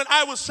that when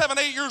I was 7,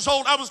 8 years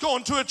old, I was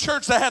going to a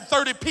church that had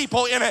 30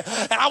 people in it.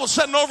 And I was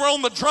sitting over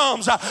on the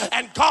drums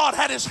and God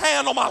had his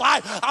hand on my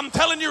life. I'm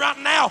telling you right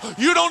now,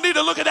 you don't need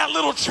to look at that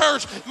little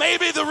church.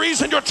 Maybe the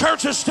reason your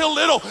church is still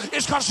little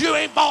is because you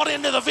ain't bought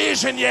into the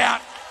vision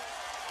yet.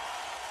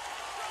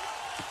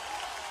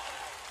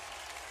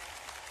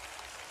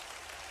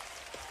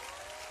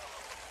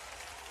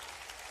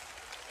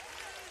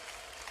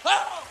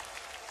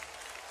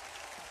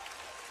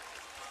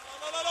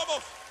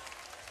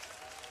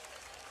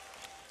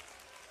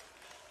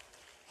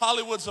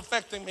 Hollywood's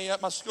affecting me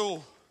at my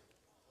school.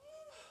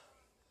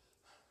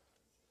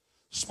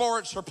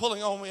 Sports are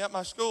pulling on me at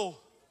my school.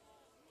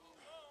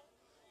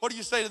 What do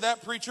you say to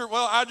that, preacher?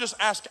 Well, I just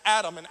asked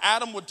Adam, and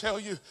Adam would tell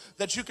you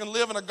that you can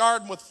live in a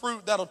garden with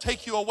fruit that'll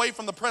take you away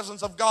from the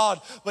presence of God,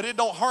 but it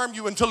don't harm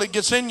you until it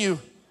gets in you.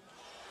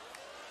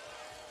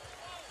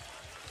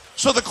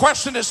 So the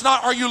question is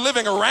not, are you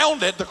living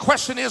around it? The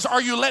question is,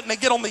 are you letting it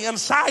get on the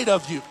inside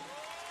of you?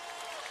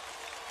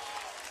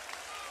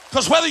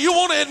 Because whether you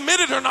want to admit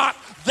it or not,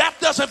 that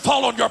doesn't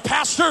fall on your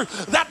pastor.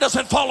 That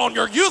doesn't fall on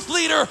your youth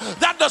leader.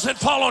 That doesn't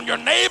fall on your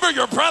neighbor,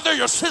 your brother,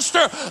 your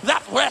sister.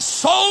 That rests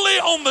solely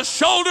on the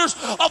shoulders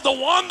of the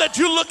one that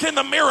you look in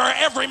the mirror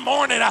every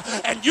morning.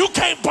 And you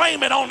can't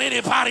blame it on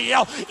anybody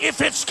else.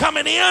 If it's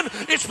coming in,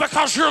 it's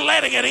because you're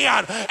letting it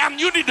in. And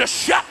you need to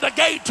shut the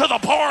gate to the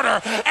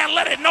border and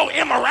let it know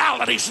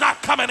immorality's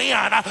not coming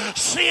in.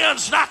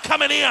 Sin's not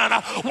coming in.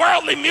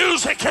 Worldly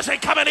music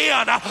isn't coming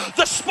in.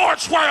 The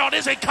sports world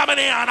isn't coming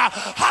in.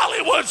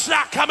 Hollywood's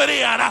not coming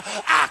in.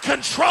 I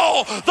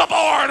control the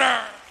border.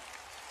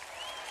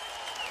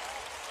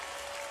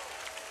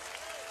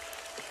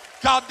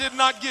 God did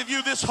not give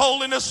you this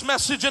holiness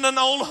message in an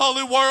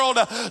unholy world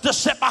to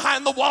sit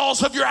behind the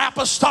walls of your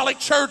apostolic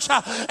church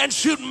and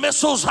shoot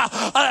missiles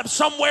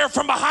somewhere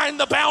from behind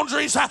the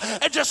boundaries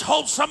and just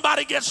hope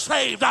somebody gets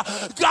saved.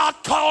 God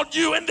called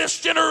you in this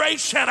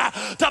generation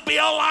to be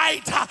a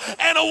light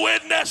and a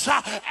witness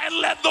and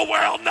let the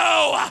world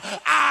know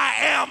I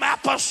am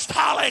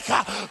apostolic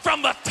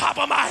from the top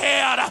of my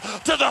head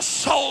to the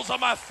soles of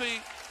my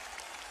feet.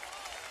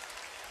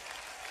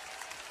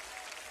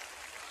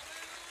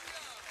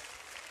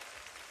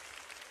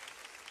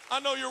 I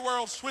know your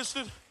world's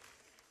twisted,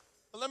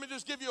 but let me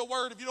just give you a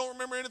word. If you don't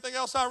remember anything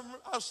else,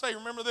 I'll say,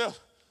 remember this.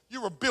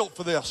 You were built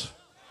for this.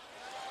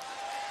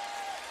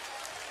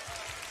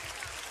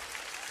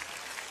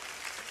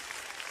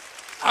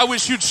 I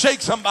wish you'd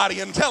shake somebody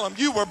and tell them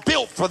you were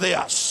built for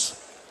this.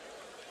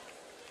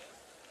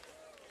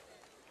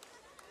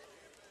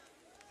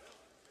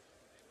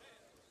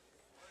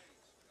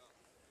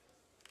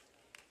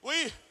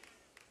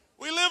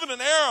 We live in an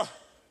era,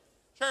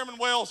 Chairman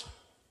Wells,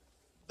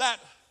 that,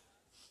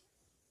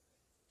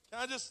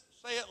 can I just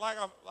say it like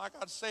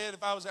I'd say it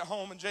if I was at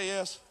home in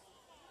JS?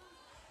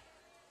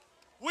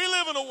 We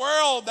live in a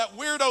world that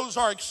weirdos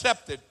are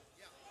accepted.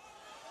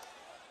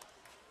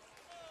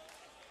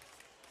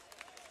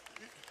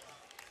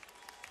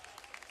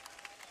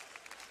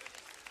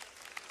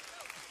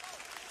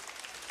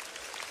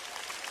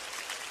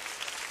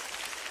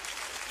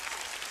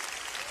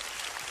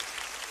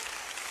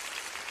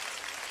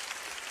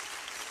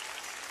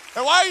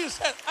 And why you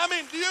said, I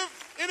mean, do you,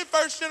 any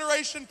first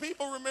generation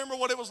people remember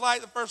what it was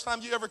like the first time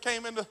you ever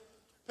came into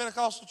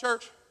Pentecostal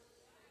church?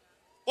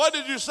 What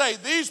did you say?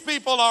 These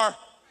people are,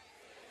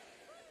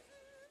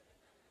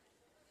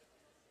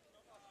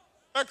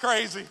 they're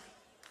crazy.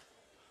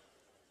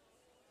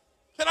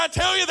 Can I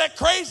tell you that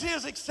crazy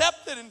is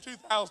accepted in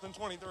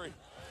 2023?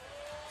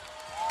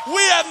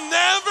 We have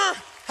never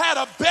had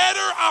a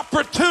better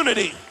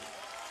opportunity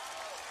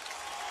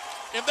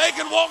If they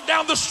can walk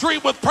down the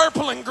street with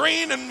purple and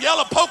green and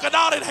yellow polka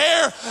dotted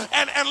hair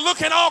and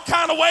look in all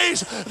kind of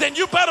ways, then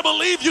you better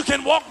believe you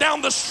can walk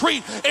down the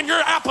street in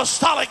your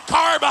apostolic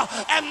garb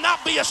and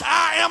not be as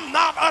I am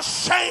not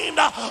ashamed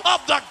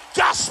of the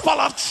gospel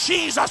of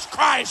Jesus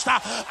Christ.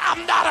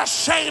 I'm not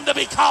ashamed to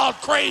be called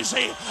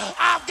crazy.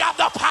 I've got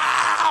the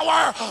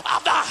power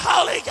of the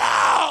Holy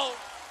Ghost.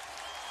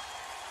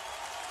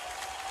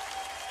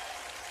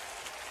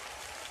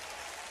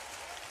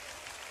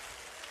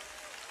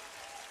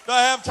 Do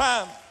I have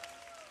time?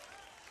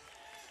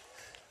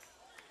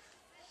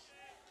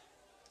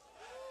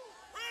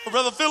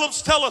 Brother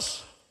Phillips, tell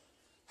us,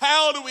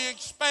 how do we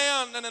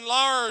expand and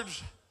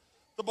enlarge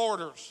the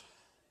borders?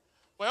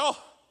 Well,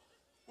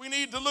 we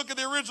need to look at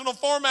the original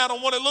format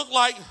on what it looked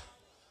like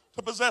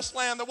to possess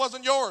land that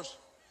wasn't yours.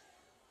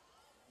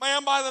 A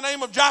man by the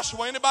name of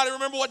Joshua. Anybody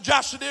remember what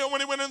Joshua did when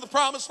he went into the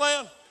promised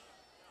land?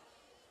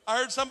 I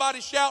heard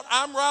somebody shout,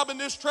 I'm robbing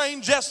this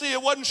train, Jesse.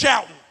 It wasn't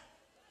shouting.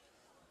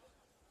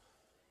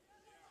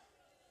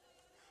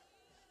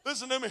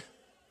 Listen to me.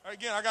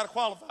 Again, I got to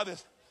qualify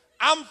this.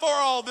 I'm for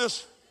all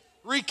this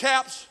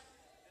recaps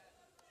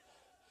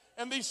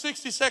and these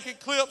 60-second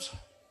clips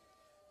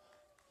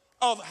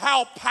of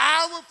how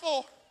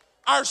powerful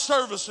our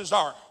services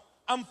are.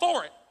 I'm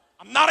for it.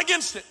 I'm not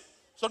against it.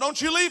 So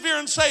don't you leave here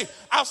and say,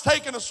 I was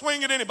taking a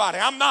swing at anybody.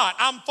 I'm not.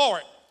 I'm for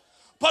it.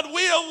 But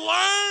we have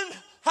learned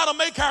how to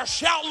make our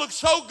shout look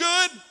so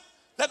good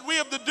that we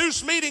have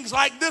reduced meetings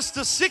like this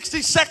to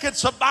 60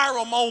 seconds of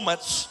viral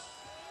moments.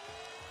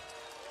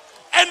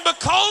 And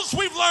because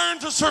we've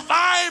learned to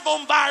survive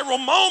on viral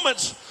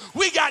moments,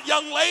 we got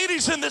young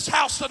ladies in this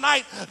house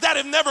tonight that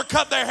have never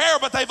cut their hair,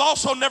 but they've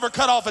also never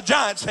cut off a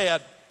giant's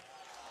head.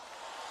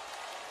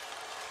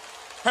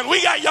 And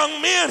we got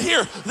young men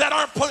here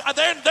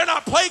that they're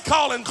not play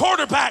calling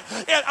quarterback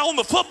on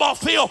the football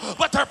field,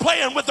 but they're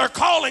playing with their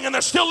calling, and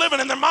they're still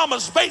living in their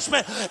mama's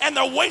basement, and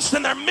they're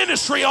wasting their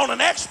ministry on an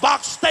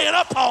Xbox, staying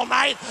up all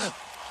night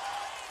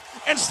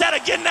instead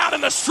of getting out in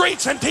the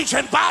streets and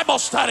teaching Bible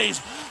studies.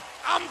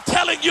 I'm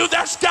telling you,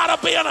 there's got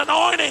to be an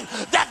anointing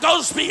that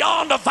goes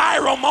beyond a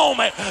viral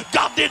moment.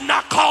 God did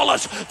not call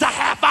us to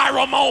have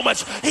viral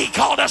moments. He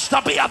called us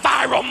to be a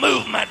viral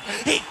movement.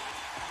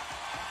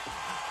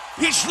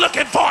 He's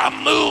looking for a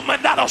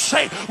movement that'll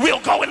say, we'll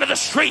go into the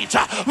streets,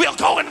 we'll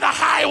go into the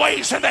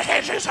highways and the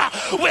hedges,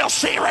 we'll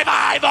see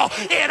revival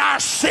in our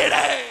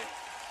city.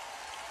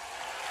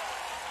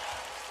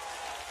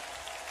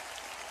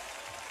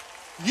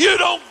 You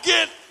don't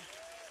get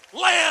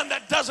land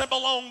that doesn't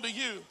belong to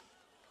you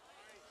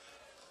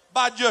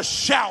by just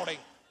shouting.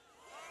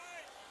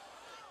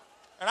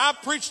 And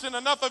I've preached in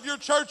enough of your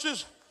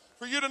churches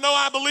for you to know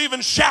I believe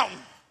in shouting.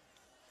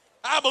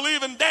 I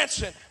believe in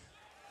dancing.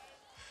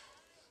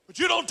 But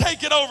you don't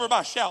take it over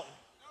by shouting.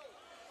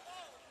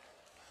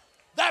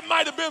 That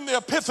might have been the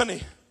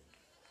epiphany.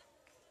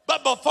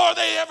 But before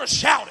they ever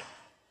shouted,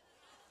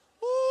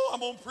 I'm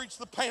going to preach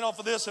the paint off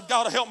of this if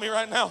God will help me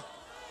right now.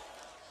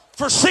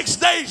 For 6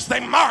 days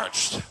they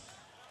marched.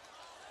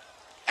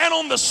 And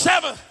on the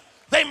 7th,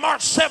 they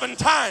marched 7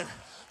 times.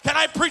 Can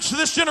I preach to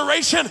this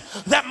generation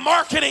that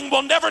marketing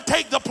will never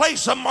take the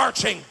place of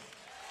marching?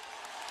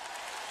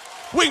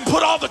 We can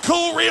put all the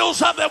cool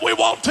reels up that we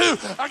want to.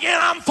 Again,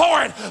 I'm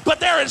for it.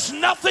 But there is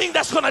nothing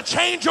that's going to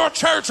change your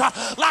church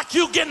like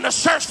you getting the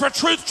Search for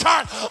Truth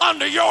chart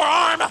under your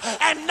arm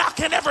and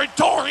knocking every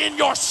door in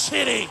your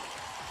city.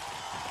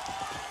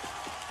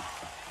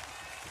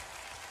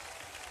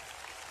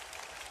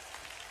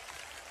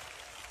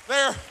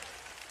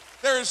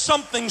 There is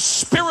something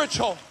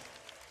spiritual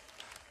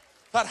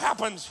that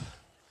happens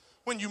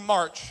when you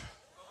march.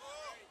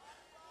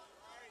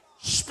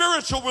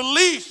 Spiritual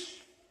release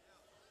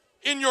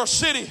in your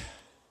city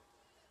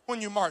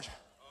when you march.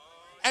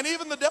 And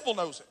even the devil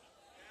knows it.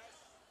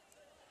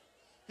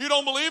 You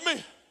don't believe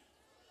me?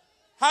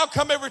 How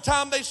come every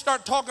time they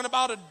start talking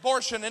about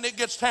abortion and it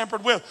gets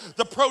tampered with,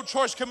 the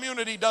pro-choice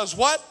community does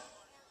what?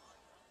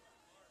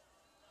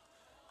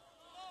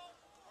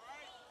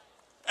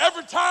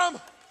 Every time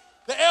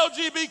the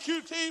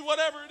LGBTQ,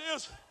 whatever it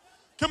is,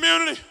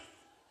 community,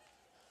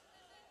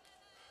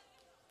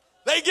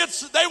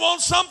 they want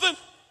something,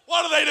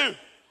 what do?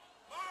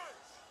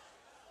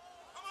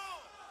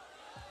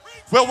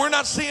 Well, we're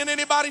not seeing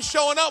anybody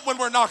showing up when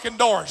we're knocking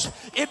doors.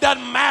 It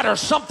doesn't matter.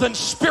 Something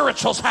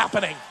spiritual's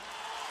happening.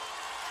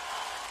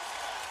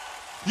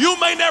 You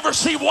may never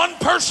see one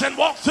person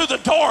walk through the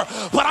door,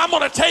 but I'm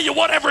going to tell you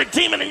what every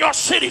demon in your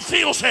city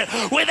feels it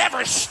with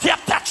every step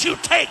that you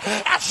take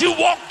as you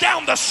walk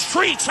down the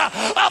streets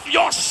of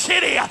your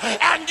city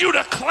and you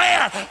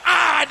declare,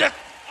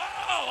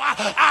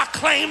 I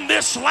claim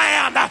this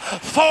land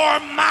for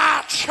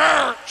my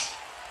church.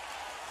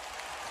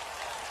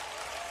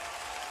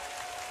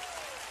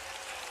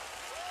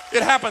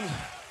 It happens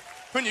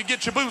when you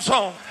get your boots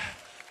on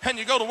and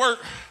you go to work.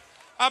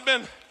 I've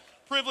been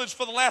privileged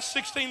for the last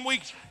 16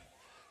 weeks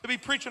to be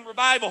preaching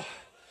revival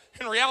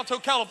in Rialto,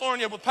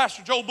 California with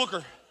Pastor Joel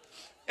Booker.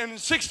 And in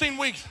 16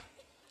 weeks,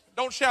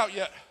 don't shout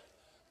yet,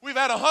 we've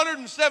had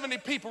 170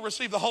 people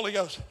receive the Holy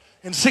Ghost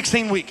in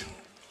 16 weeks.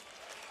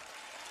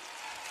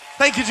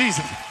 Thank you,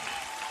 Jesus.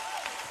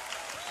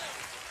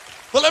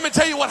 But let me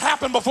tell you what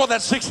happened before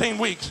that 16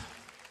 weeks.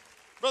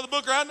 Brother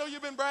Booker, I know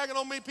you've been bragging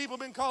on me. People have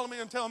been calling me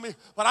and telling me,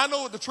 but I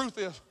know what the truth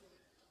is.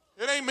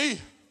 It ain't me. You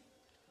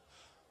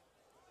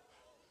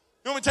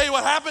want me to tell you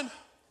what happened?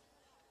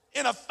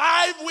 In a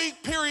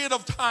 5-week period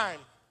of time,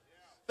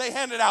 they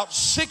handed out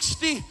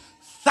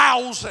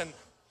 60,000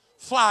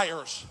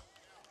 flyers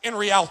in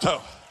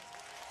Rialto.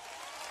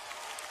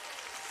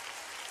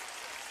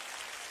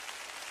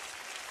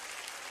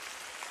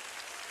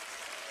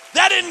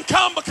 That didn't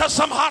come because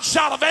some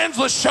hotshot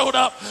evangelist showed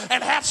up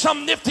and had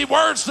some nifty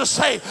words to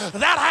say.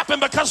 That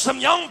happened because some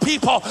young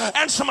people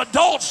and some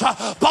adults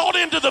bought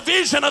into the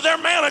vision of their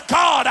man of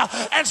God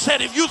and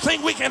said, if you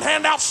think we can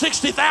hand out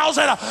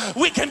 60,000,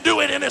 we can do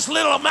it in as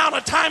little amount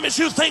of time as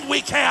you think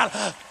we can.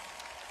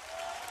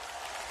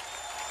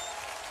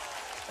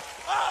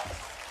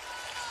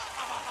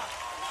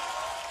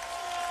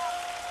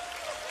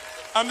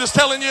 I'm just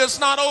telling you, it's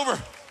not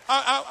over.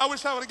 I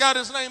wish I would have got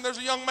his name. There's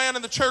a young man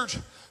in the church.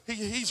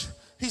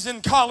 He's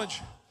in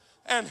college,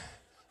 and I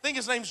think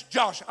his name's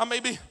Josh. I may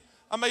be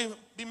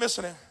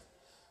missing it.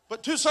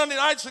 But 2 Sunday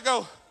nights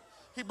ago,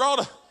 he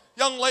brought a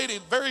young lady,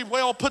 very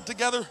well put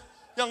together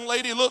young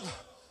lady, looked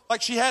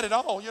like she had it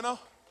all, you know.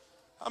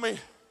 I mean,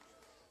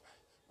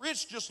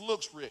 rich just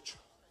looks rich.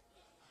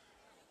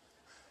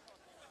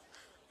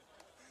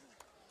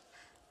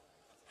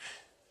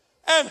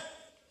 And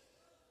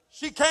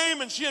she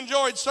came and she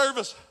enjoyed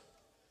service.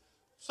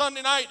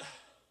 Sunday night,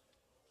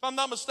 if I'm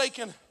not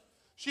mistaken,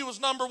 she was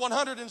number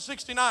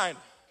 169.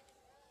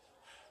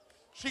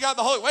 She got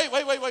the Holy. Wait.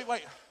 I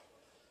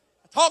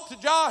talked to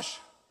Josh.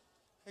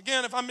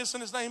 Again, if I'm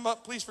missing his name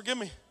up, please forgive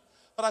me.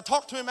 But I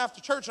talked to him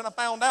after church and I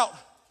found out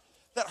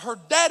that her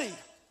daddy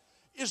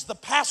is the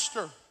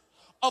pastor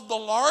of the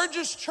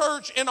largest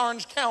church in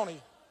Orange County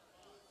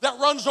that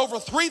runs over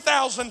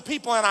 3,000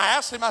 people. And I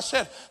asked him, I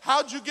said,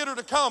 how'd you get her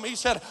to come? He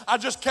said, I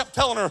just kept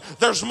telling her,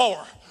 there's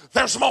more,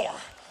 there's more,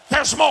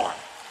 there's more,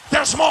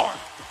 there's more.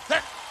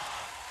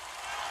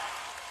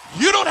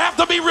 You don't have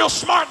to be real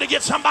smart to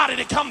get somebody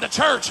to come to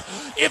church.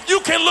 If you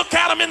can look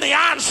at them in the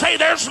eye and say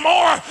there's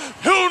more,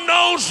 who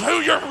knows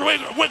who you're going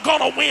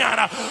to win?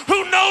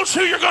 Who knows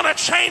who you're going to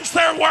change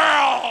their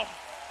world?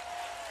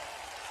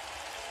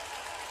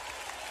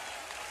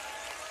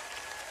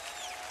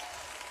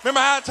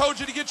 Remember how I told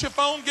you to get your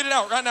phone? Get it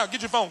out right now.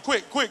 Get your phone.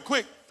 Quick,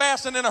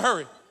 fast and in a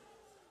hurry.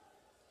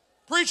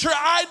 Preacher,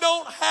 I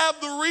don't have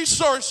the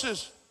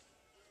resources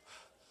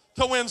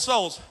to win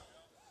souls.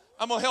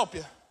 I'm going to help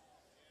you.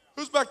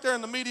 Who's back there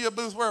in the media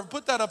booth? Wherever?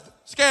 Put that up.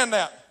 Scan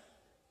that.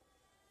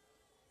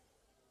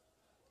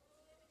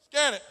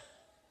 Scan it.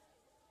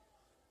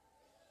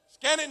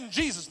 Scan it in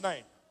Jesus'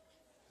 name.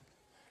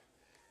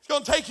 It's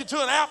going to take you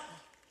to an app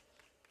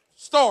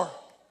store.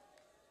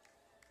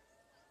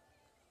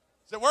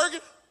 Is it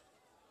working?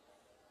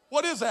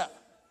 What is that?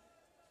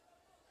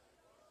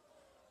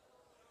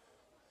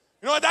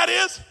 You know what that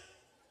is?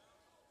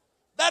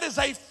 That is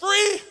a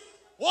free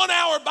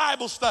 1-hour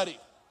Bible study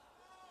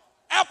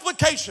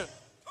application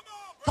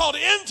called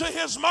Into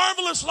His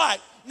Marvelous Light.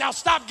 Now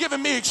stop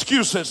giving me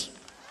excuses.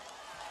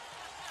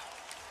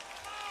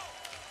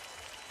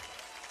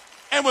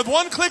 And with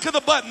one click of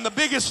the button, the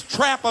biggest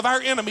trap of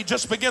our enemy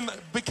just became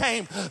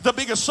the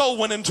biggest soul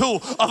winning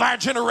tool of our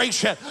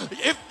generation.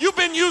 If you've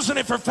been using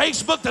it for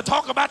Facebook to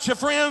talk about your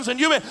friends and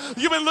you've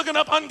been looking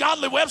up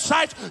ungodly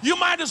websites, you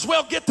might as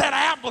well get that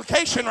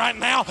application right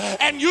now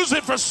and use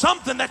it for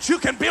something that you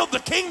can build the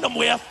kingdom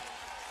with.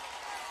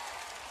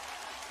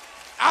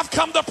 I've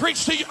come to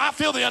preach to you. I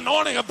feel the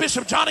anointing of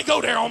Bishop Johnny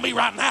Godare on me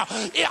right now.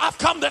 I've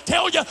come to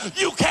tell you,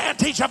 you can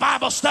teach a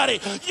Bible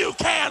study. You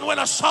can win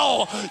a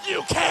soul.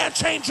 You can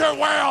change your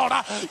world.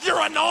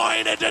 You're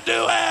anointed to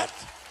do it.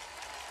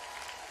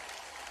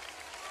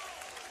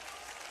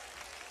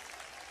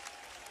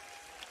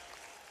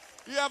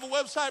 You have a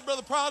website,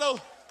 Brother Prado,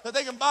 that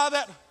they can buy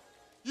that?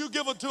 You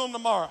give it to them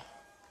tomorrow.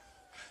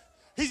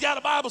 He's got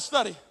a Bible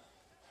study.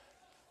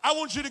 I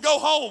want you to go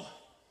home,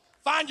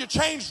 find your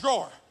change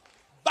drawer,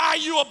 buy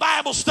you a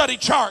Bible study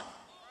chart.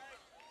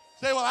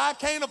 Say, well, I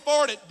can't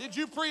afford it. Did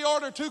you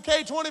pre-order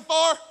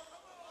 2K24?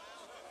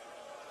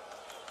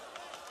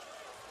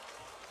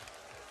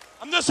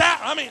 I'm just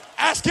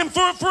asking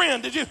for a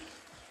friend.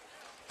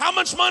 How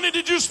much money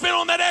did you spend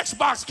on that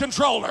Xbox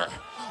controller?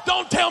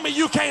 Don't tell me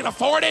you can't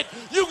afford it.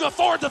 You can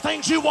afford the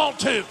things you want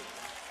to.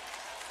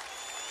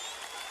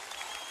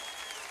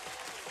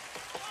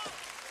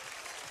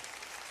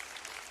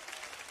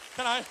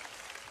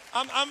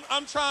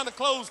 I'm trying to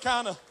close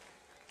kind of.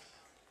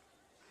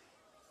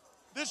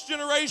 This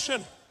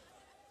generation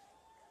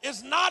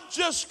is not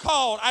just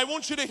called, I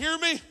want you to hear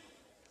me.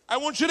 I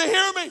want you to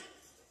hear me.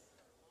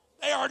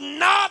 They are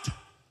not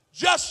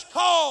just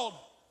called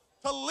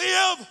to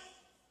live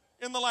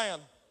in the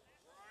land.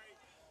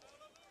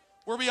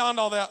 We're beyond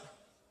all that.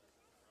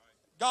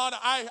 God,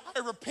 I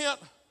repent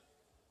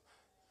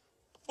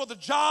for the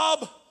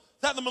job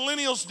that the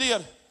millennials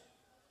did.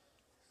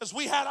 As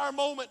we had our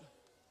moment.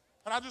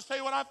 And I just tell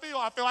you what I feel.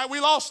 I feel like we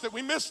lost it.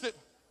 We missed it.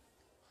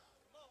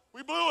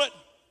 We blew it.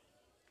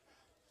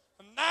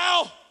 And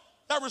now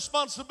that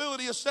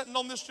responsibility is sitting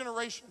on this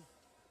generation.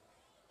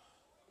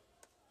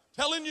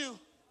 Telling you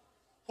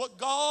what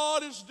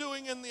God is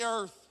doing in the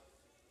earth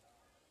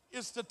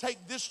is to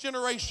take this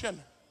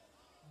generation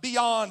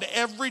beyond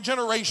every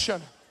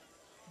generation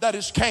that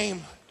has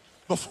came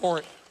before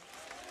it.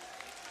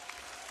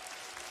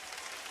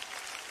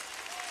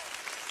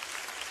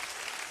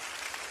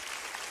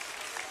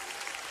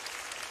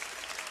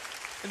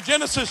 In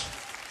Genesis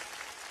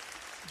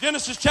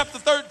chapter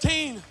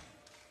 13,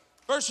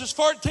 verses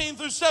 14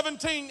 through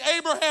 17,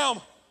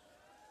 Abraham,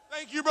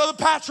 thank you, Brother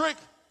Patrick.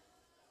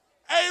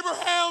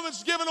 Abraham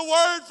is given a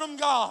word from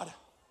God.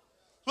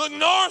 Look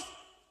north,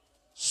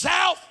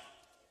 south,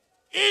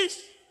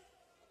 east,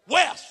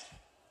 west.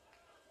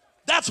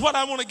 That's what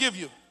I want to give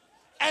you.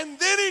 And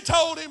then he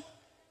told him,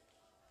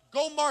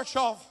 go march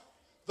off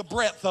the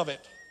breadth of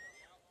it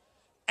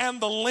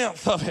and the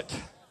length of it.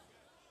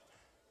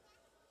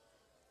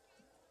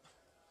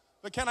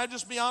 But can I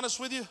just be honest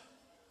with you?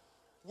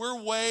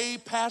 We're way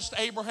past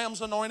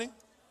Abraham's anointing.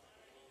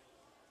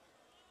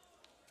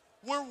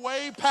 We're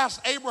way past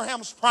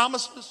Abraham's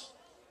promises.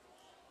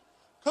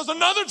 Because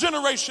another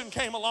generation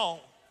came along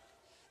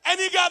and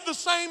he got the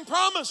same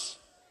promise.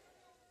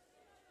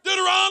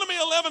 Deuteronomy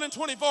 11 and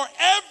 24.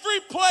 Every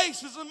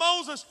place is in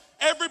Moses.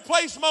 Every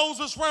place,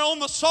 Moses, whereon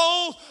the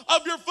sole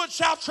of your foot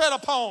shall tread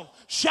upon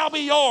shall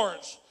be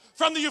yours.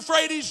 From the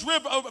Euphrates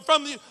River,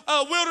 from the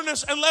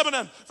wilderness and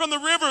Lebanon, from the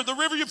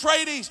river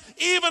Euphrates,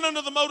 even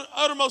unto the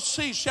uttermost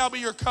sea shall be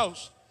your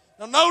coast.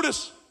 Now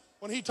notice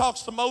when he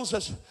talks to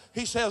Moses,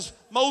 he says,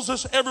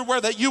 Moses,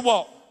 everywhere that you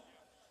walk,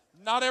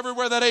 not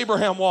everywhere that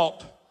Abraham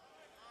walked.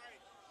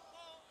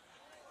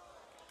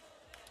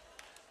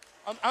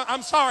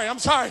 I'm sorry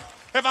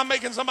if I'm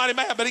making somebody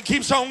mad, but it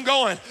keeps on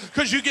going,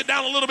 because you get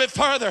down a little bit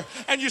further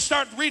and you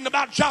start reading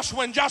about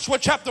Joshua in Joshua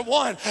chapter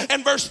 1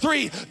 and verse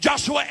 3.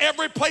 Joshua,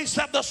 every place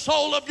that the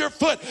sole of your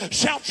foot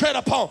shall tread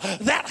upon,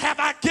 that have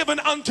I given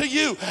unto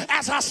you,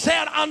 as I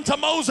said unto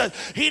Moses.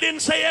 He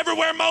didn't say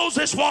everywhere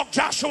Moses walked,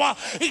 Joshua.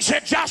 He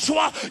said,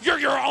 Joshua, you're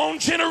your own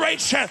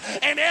generation,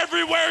 and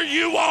everywhere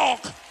you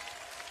walk.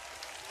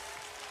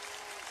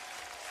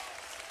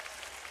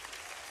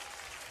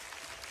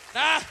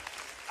 Now,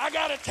 I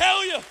got to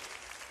tell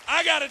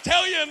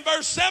you, in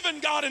verse 7,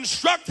 God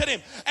instructed him,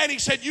 and he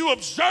said, you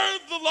observe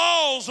the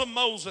laws of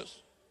Moses.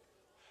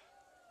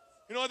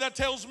 You know what that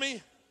tells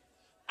me?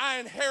 I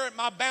inherit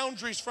my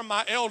boundaries from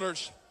my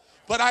elders,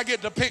 but I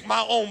get to pick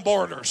my own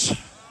borders.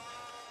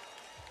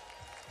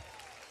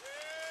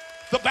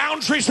 The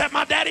boundaries that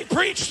my daddy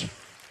preached,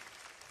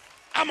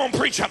 I'm going to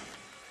preach them.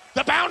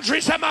 The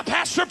boundaries that my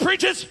pastor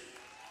preaches,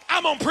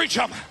 I'm going to preach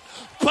them.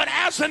 But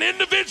as an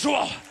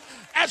individual,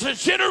 as a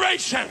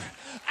generation,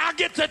 I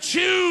get to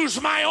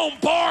choose my own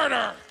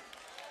border.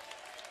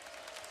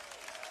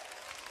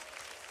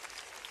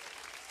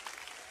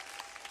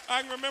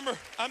 I can remember,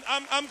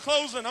 I'm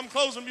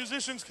closing,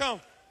 musicians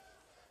come.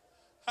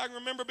 I can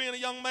remember being a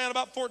young man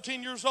about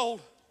 14 years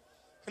old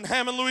in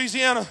Hammond,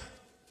 Louisiana,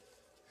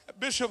 at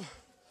Bishop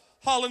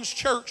Holland's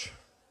church.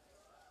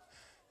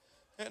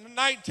 In the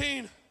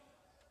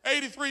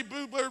 1983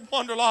 Bluebird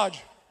Wonder Lodge,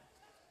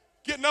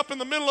 getting up in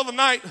the middle of the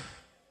night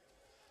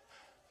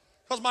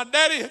because my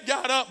daddy had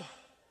got up.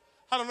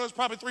 I don't know, it's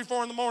probably 3,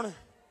 4 in the morning.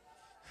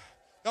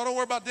 Y'all don't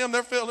worry about them.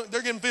 They're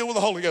getting filled with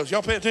the Holy Ghost.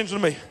 Y'all pay attention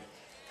to me.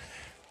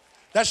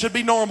 That should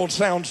be normal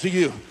sounds to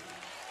you.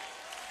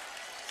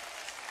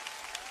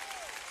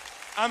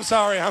 I'm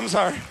sorry.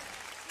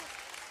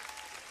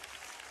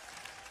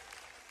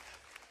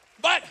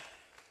 But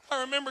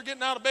I remember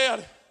getting out of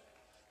bed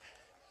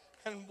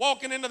and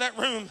walking into that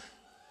room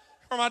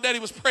where my daddy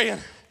was praying.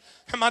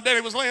 And my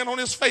daddy was laying on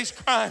his face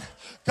crying,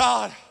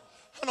 God,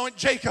 anoint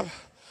Jacob.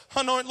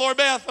 Anoint Lord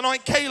Beth,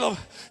 anoint Caleb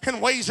in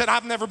ways that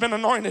I've never been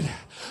anointed.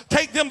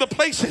 Take them to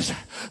places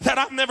that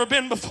I've never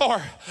been before.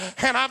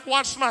 And I've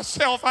watched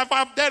myself.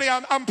 Daddy,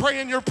 I'm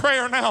praying your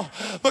prayer now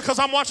because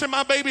I'm watching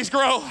my babies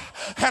grow.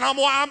 And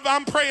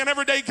I'm praying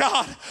every day,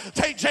 God,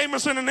 take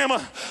Jameson and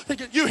Emma.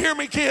 You hear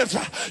me, kids?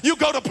 You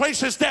go to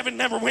places Devin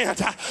never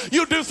went.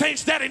 You do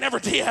things Daddy never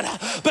did.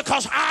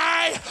 Because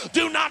I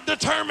do not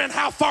determine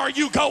how far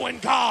you go in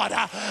God.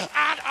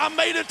 I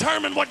may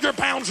determine what your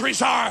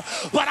boundaries are,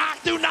 but I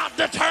do not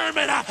determine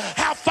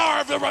how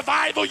far of the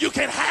revival you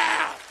can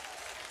have.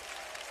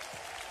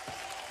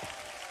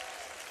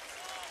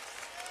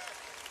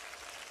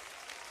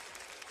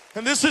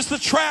 And this is the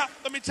trap.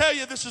 Let me tell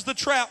you, this is the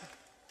trap.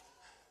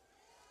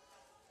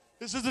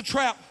 This is the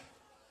trap.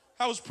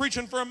 I was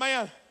preaching for a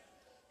man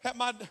that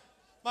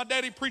my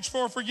daddy preached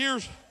for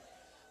years.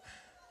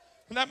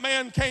 And that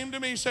man came to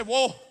me, he said,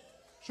 whoa,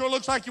 sure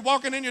looks like you're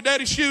walking in your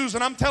daddy's shoes.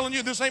 And I'm telling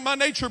you, this ain't my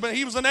nature, but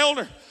he was an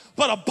elder.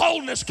 But a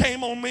boldness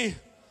came on me.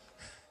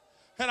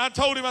 And I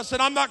told him, I said,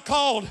 I'm not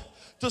called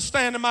to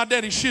stand in my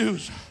daddy's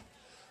shoes.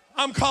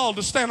 I'm called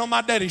to stand on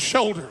my daddy's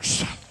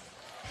shoulders.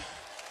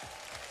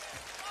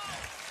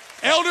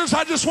 Elders,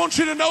 I just want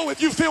you to know,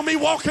 if you feel me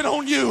walking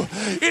on you,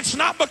 it's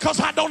not because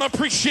I don't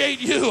appreciate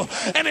you,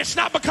 and it's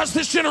not because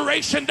this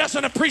generation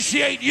doesn't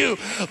appreciate you,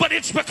 but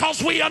it's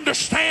because we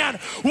understand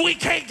we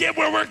can't get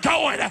where we're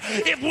going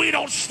if we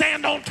don't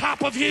stand on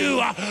top of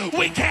you.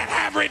 We can't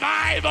have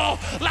revival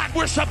like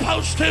we're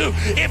supposed to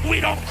if we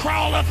don't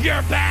crawl up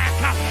your back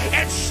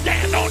and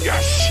stand on your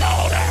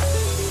shoulder.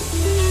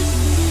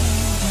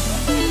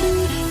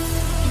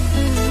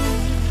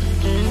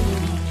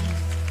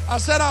 I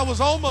said I was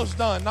almost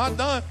done, not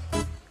done.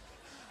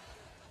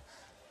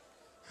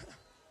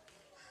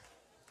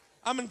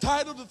 I'm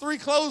entitled to 3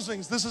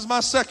 closings. This is my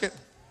second.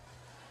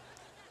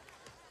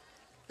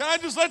 Can I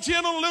just let you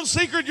in on a little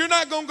secret? You're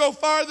not going to go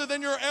farther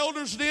than your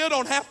elders did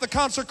on half the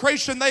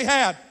consecration they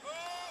had.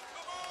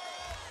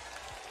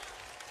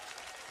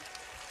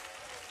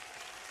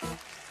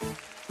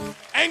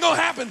 Ain't going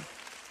to happen.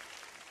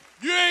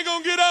 You ain't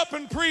going to get up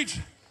and preach.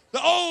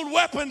 The old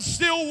weapons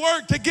still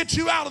work to get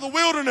you out of the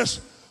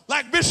wilderness,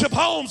 like Bishop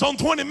Holmes on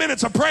 20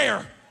 minutes of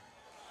prayer.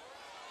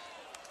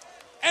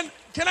 And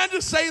can I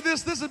just say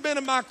this? This has been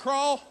in my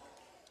crawl.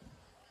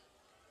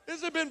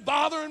 This has been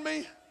bothering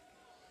me.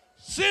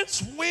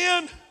 Since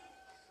when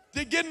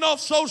did getting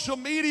off social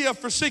media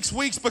for 6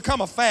 weeks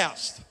become a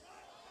fast?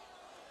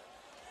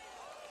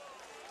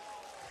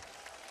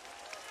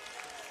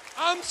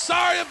 I'm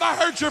sorry if I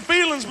hurt your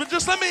feelings, but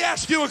just let me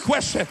ask you a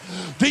question.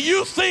 Do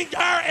you think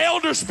our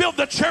elders built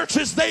the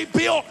churches they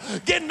built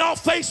getting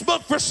off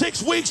Facebook for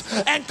 6 weeks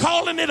and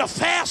calling it a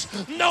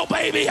fast? No,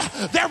 baby.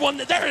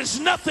 There is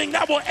nothing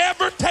that will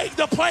ever take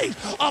the place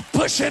of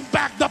pushing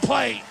back the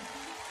plate.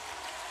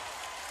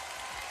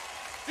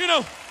 You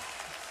know,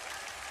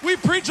 we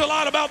preach a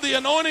lot about the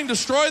anointing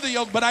destroy the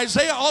yoke, but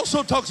Isaiah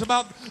also talks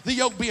about the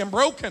yoke being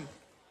broken.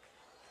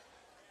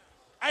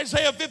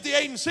 Isaiah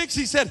 58:6,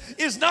 he said,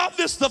 is not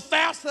this the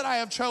fast that I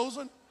have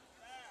chosen?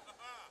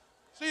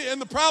 See, and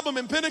the problem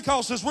in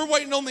Pentecost is we're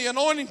waiting on the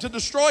anointing to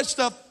destroy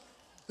stuff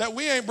that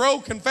we ain't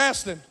broke and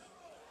fasting.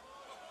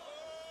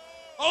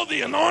 Oh,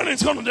 the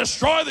anointing's going to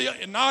destroy the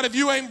yoke. Not if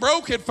you ain't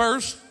broke it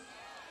first.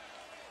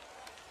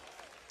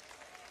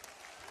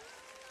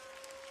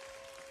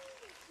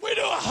 We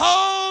do a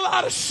whole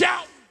lot of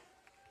shouting.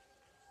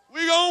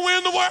 We're going to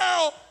win the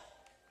world.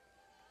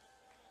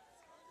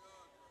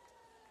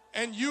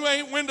 And you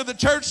ain't went to the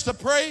church to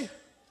pray,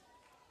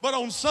 but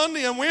on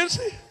Sunday and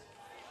Wednesday?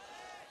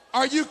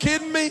 Are you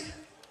kidding me?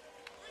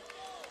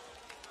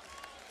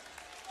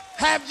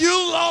 Have you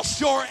lost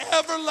your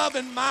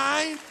ever-loving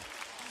mind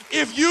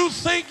if you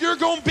think you're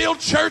going to build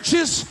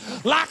churches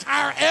like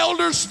our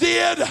elders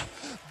did,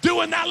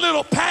 doing that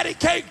little patty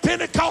cake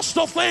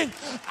Pentecostal thing?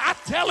 I'm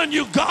telling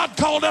you, God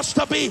called us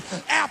to be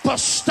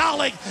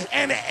apostolic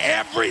and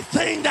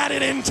everything that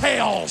it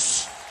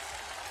entails.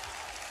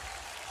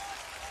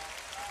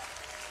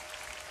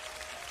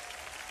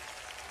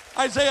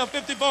 Isaiah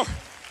 54.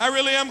 I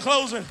really am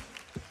closing.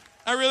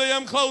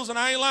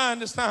 I ain't lying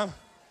this time.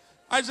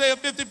 Isaiah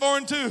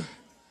 54:2.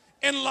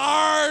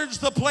 Enlarge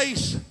the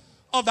place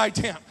of thy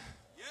tent.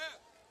 Yeah.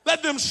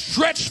 Let them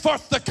stretch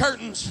forth the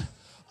curtains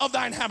of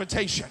thine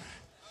habitation.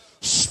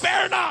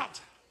 Spare not.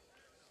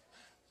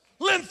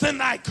 Lengthen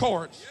thy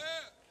cords.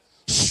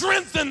 Yeah.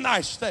 Strengthen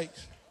thy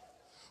stakes.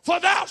 For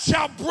thou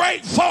shalt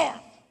break forth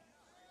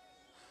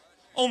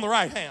on the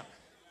right hand.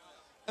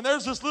 And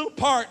there's this little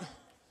part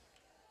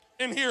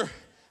in here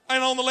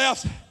and on the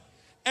left,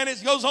 and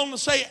it goes on to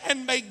say,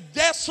 and make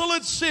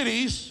desolate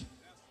cities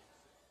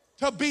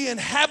to be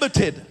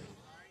inhabited.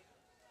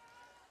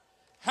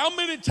 How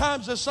many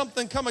times has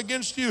something come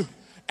against you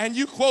and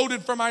you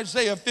quoted from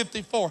Isaiah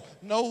 54,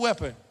 no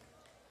weapon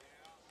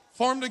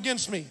formed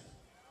against me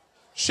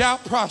shall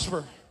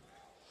prosper?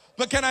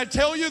 But can I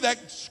tell you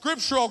that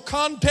scriptural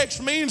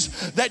context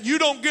means that you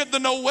don't get the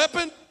no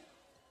weapon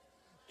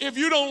if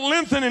you don't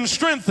lengthen and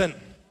strengthen.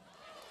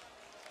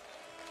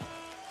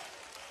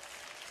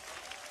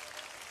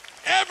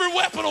 Every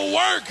weapon will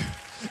work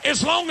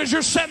as long as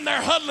you're sitting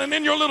there huddling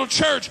in your little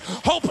church,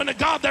 hoping to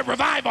God that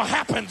revival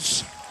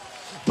happens.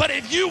 But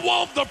if you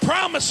want the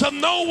promise of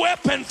no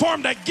weapon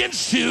formed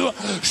against you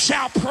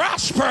shall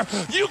prosper,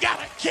 you got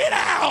to get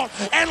out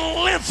and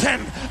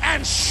lengthen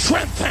and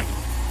strengthen.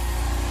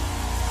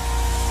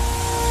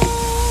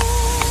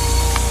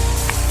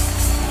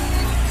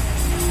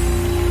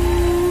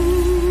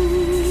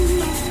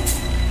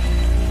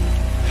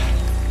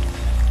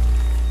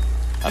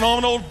 I know I'm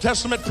an Old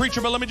Testament preacher,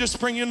 but let me just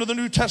bring you into the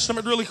New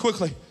Testament really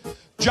quickly.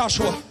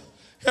 Joshua,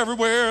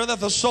 everywhere that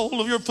the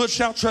sole of your foot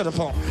shall tread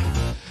upon,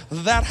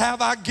 that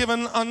have I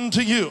given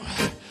unto you.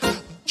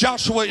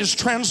 Joshua is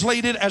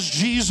translated as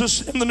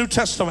Jesus in the New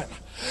Testament.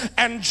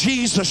 And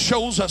Jesus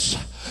shows us,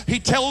 he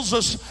tells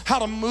us how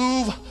to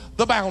move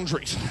the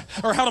boundaries,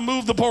 or how to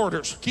move the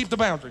borders. Keep the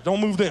boundaries, don't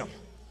move them.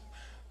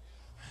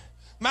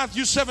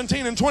 Matthew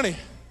 17:20,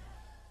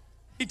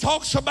 he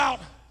talks about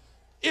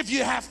if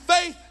you have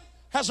faith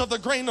as of the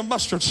grain of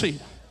mustard seed,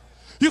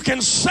 you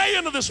can say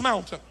unto this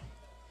mountain.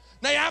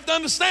 Now you have to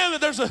understand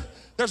that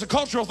there's a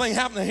cultural thing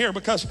happening here,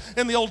 because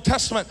in the Old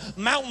Testament,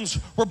 mountains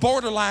were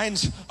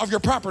borderlines of your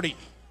property.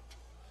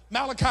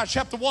 Malachi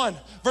chapter 1,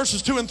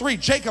 verses 2 and 3.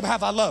 Jacob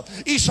hath I loved,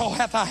 Esau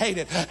hath I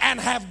hated, and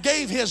have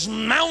gave his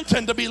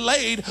mountain to be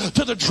laid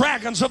to the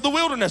dragons of the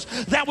wilderness.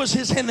 That was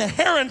his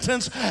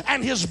inheritance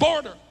and his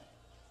border.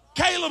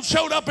 Caleb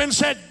showed up and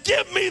said,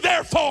 give me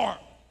therefore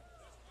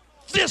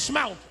this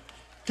mountain.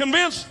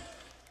 Convinced?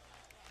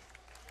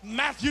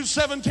 Matthew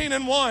 17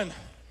 and 1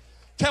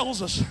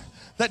 tells us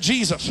that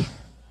Jesus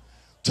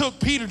took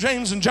Peter,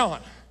 James, and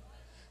John,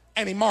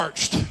 and he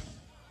marched.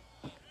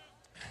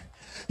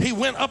 He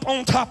went up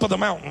on top of the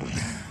mountain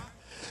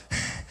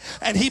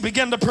and he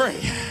began to pray.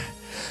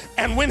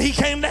 And when he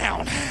came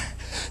down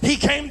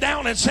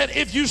and said,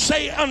 if you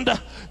say unto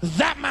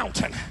that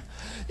mountain,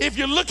 if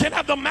you're looking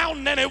at the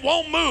mountain and it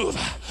won't move,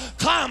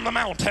 climb the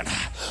mountain,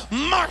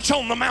 march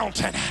on the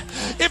mountain.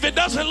 If it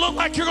doesn't look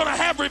like you're going to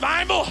have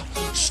revival,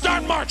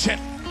 start marching.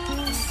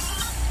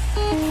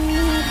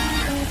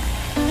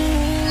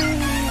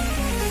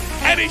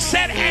 And he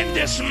said, and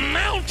this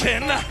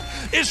mountain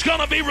is going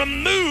to be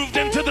removed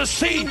into the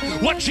sea.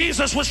 What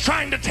Jesus was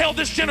trying to tell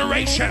this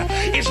generation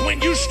is when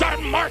you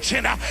start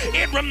marching,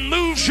 it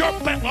removes your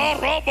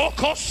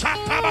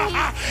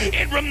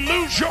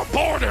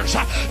borders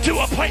to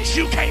a place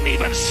you can't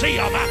even see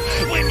them.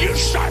 When you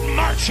start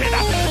marching,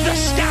 the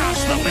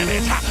sky's the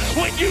limit.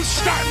 When you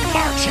start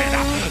marching,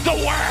 the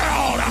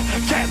world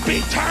can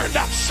be turned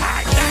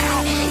upside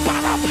down by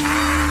the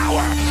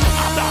power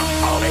of the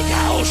Holy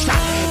Ghost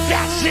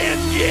that's in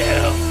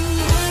you.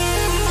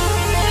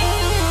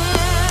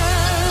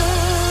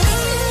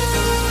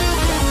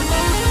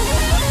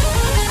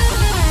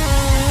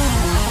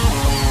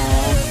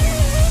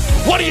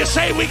 What do you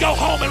say we go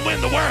home and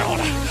win the world?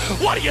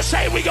 What do you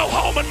say we go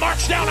home and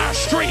march down our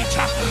streets?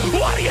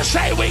 What do you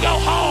say we go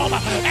home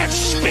and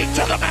speak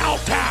to the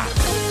mountain?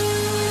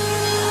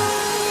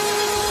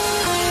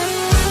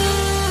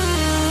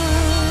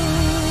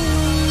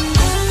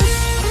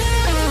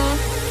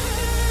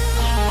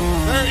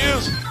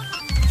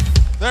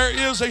 There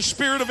is a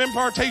spirit of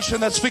impartation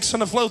that's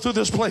fixing to flow through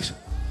this place.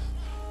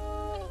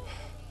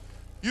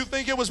 You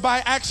think it was by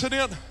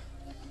accident?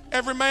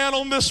 Every man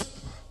on this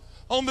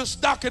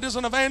docket is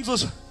an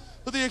evangelist,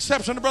 with the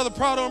exception of Brother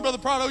Prado. And Brother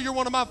Prado, you're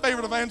one of my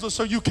favorite evangelists,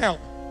 so you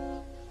count.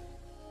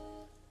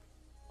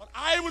 But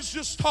I was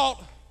just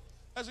taught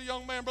as a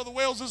young man, Brother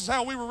Wells, this is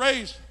how we were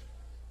raised,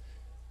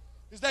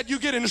 is that you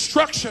get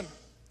instruction,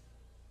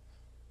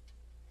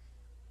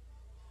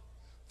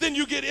 then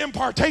you get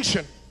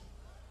impartation.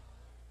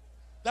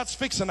 That's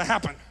fixing to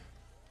happen.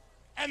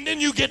 And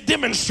then you get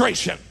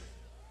demonstration.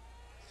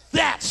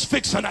 That's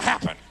fixing to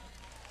happen.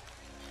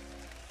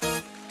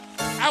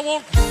 I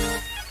want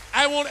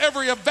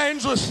every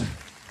evangelist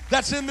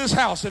that's in this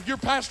house, if your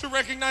pastor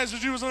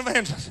recognizes you as an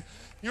evangelist,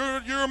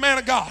 you're a man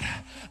of God,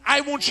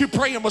 I want you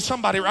praying with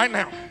somebody right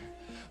now.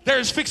 There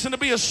is fixing to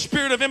be a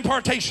spirit of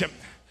impartation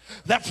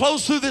that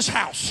flows through this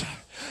house.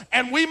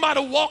 And we might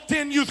have walked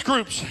in youth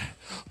groups,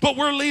 but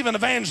we're leaving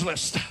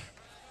evangelists.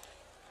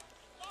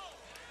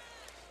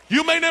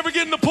 You may never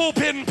get in the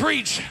pulpit and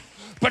preach,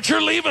 but you're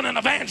leaving an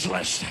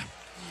evangelist.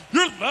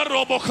 You're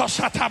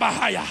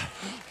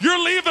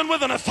leaving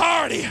with an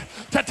authority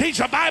to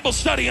teach a Bible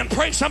study and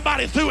pray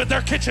somebody through at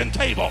their kitchen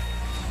table.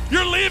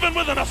 You're leaving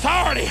with an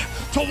authority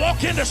to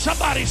walk into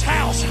somebody's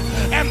house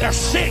and they're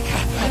sick,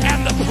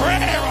 and the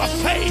prayer of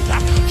faith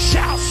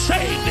shall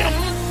save them.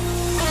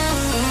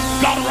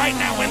 God, right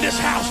now in this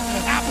house,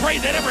 I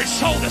pray that every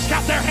soul that's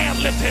got their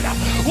hand lifted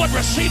would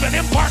receive an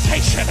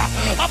impartation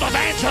of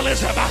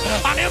evangelism,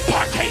 an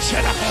impartation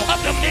of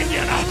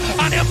dominion,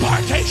 an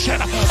impartation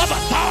of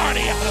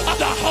authority of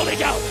the Holy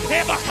Ghost.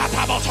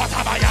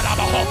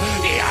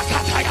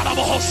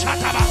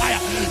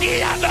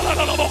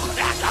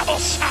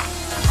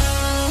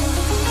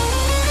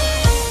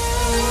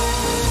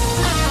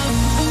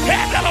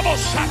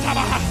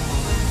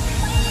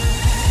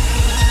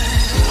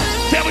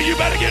 Devil, you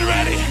better get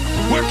ready.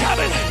 We're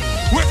coming.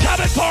 We're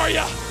coming for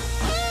you.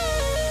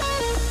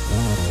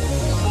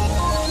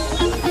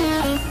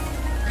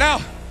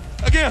 Now,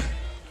 again,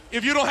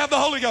 if you don't have the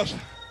Holy Ghost,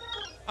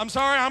 I'm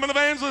sorry, I'm an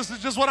evangelist.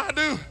 It's just what I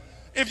do.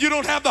 If you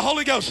don't have the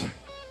Holy Ghost,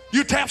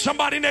 you tap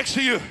somebody next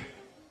to you.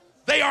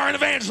 They are an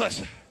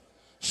evangelist.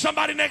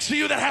 Somebody next to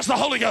you that has the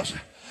Holy Ghost.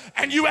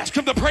 And you ask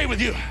them to pray with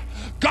you.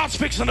 God's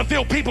fixing to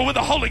fill people with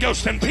the Holy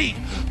Ghost in Pete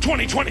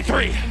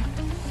 2023.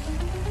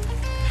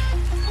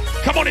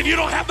 Come on, if you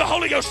don't have the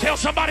Holy Ghost, tell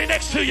somebody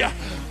next to you.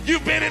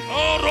 You've been you've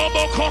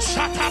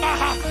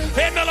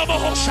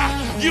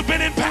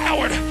been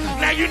empowered.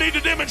 Now you need to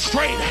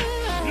demonstrate.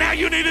 Now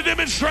you need to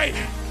demonstrate.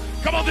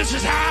 Come on, this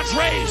is how it's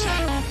raised.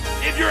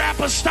 If you're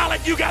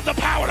apostolic, you got the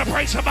power to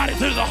pray somebody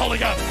through the Holy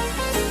Ghost.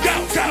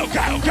 Go, go,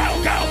 go,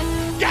 go, go.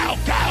 Go,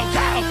 go,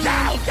 go,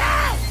 go, go.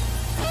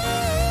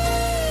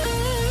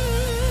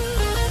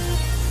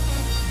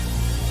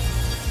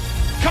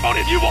 Come on,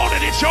 if you want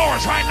it, it's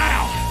yours right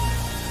now.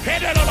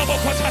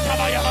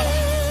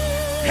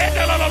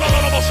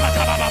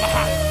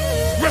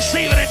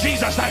 Receive it in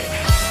Jesus' name.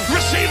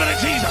 Receive it in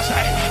Jesus'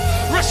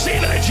 name.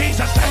 Receive it in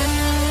Jesus'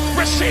 name.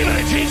 Receive it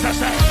in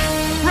Jesus' name.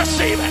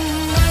 Receive it.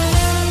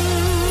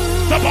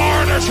 The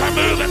foreigners are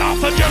moving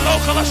off of your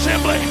local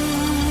assembly.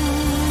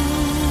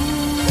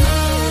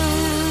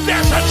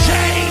 There's a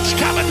change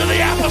coming to the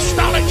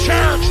apostolic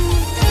church.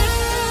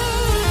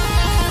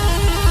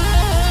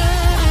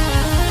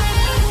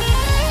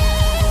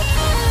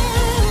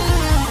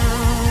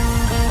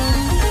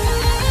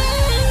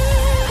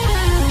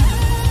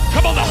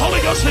 Come on, the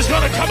Holy Ghost is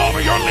going to come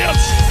over your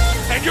lips,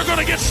 and you're going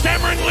to get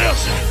stammering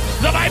lips.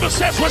 The Bible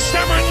says with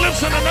stammering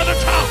lips in another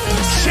tongue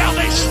shall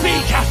they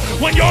speak.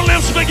 When your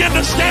lips begin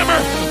to stammer,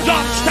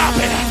 don't stop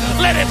it.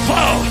 Let it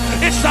flow.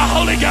 It's the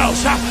Holy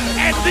Ghost.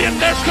 And then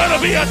there's going to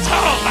be a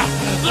tongue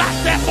like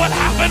that what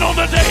happened on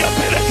the day of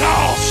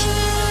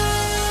Pentecost.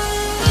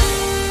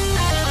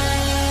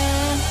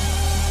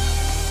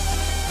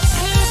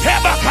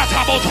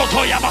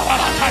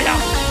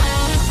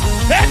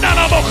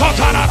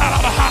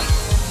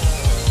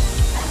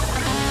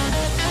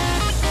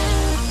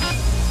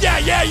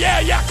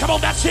 Yeah. Come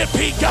on, that's it,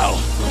 Pete. Go.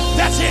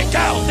 That's it,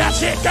 go.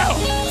 That's it, go.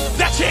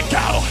 That's it,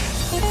 go.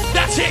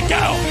 That's it,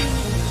 go.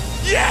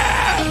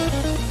 Yeah.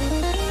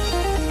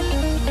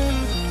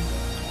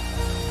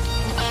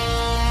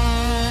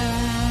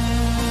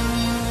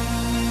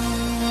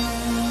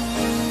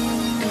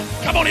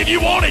 Come on, if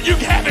you want it, you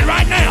can have it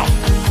right now.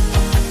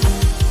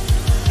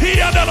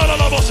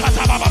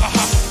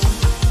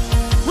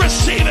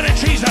 Receive it in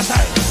Jesus'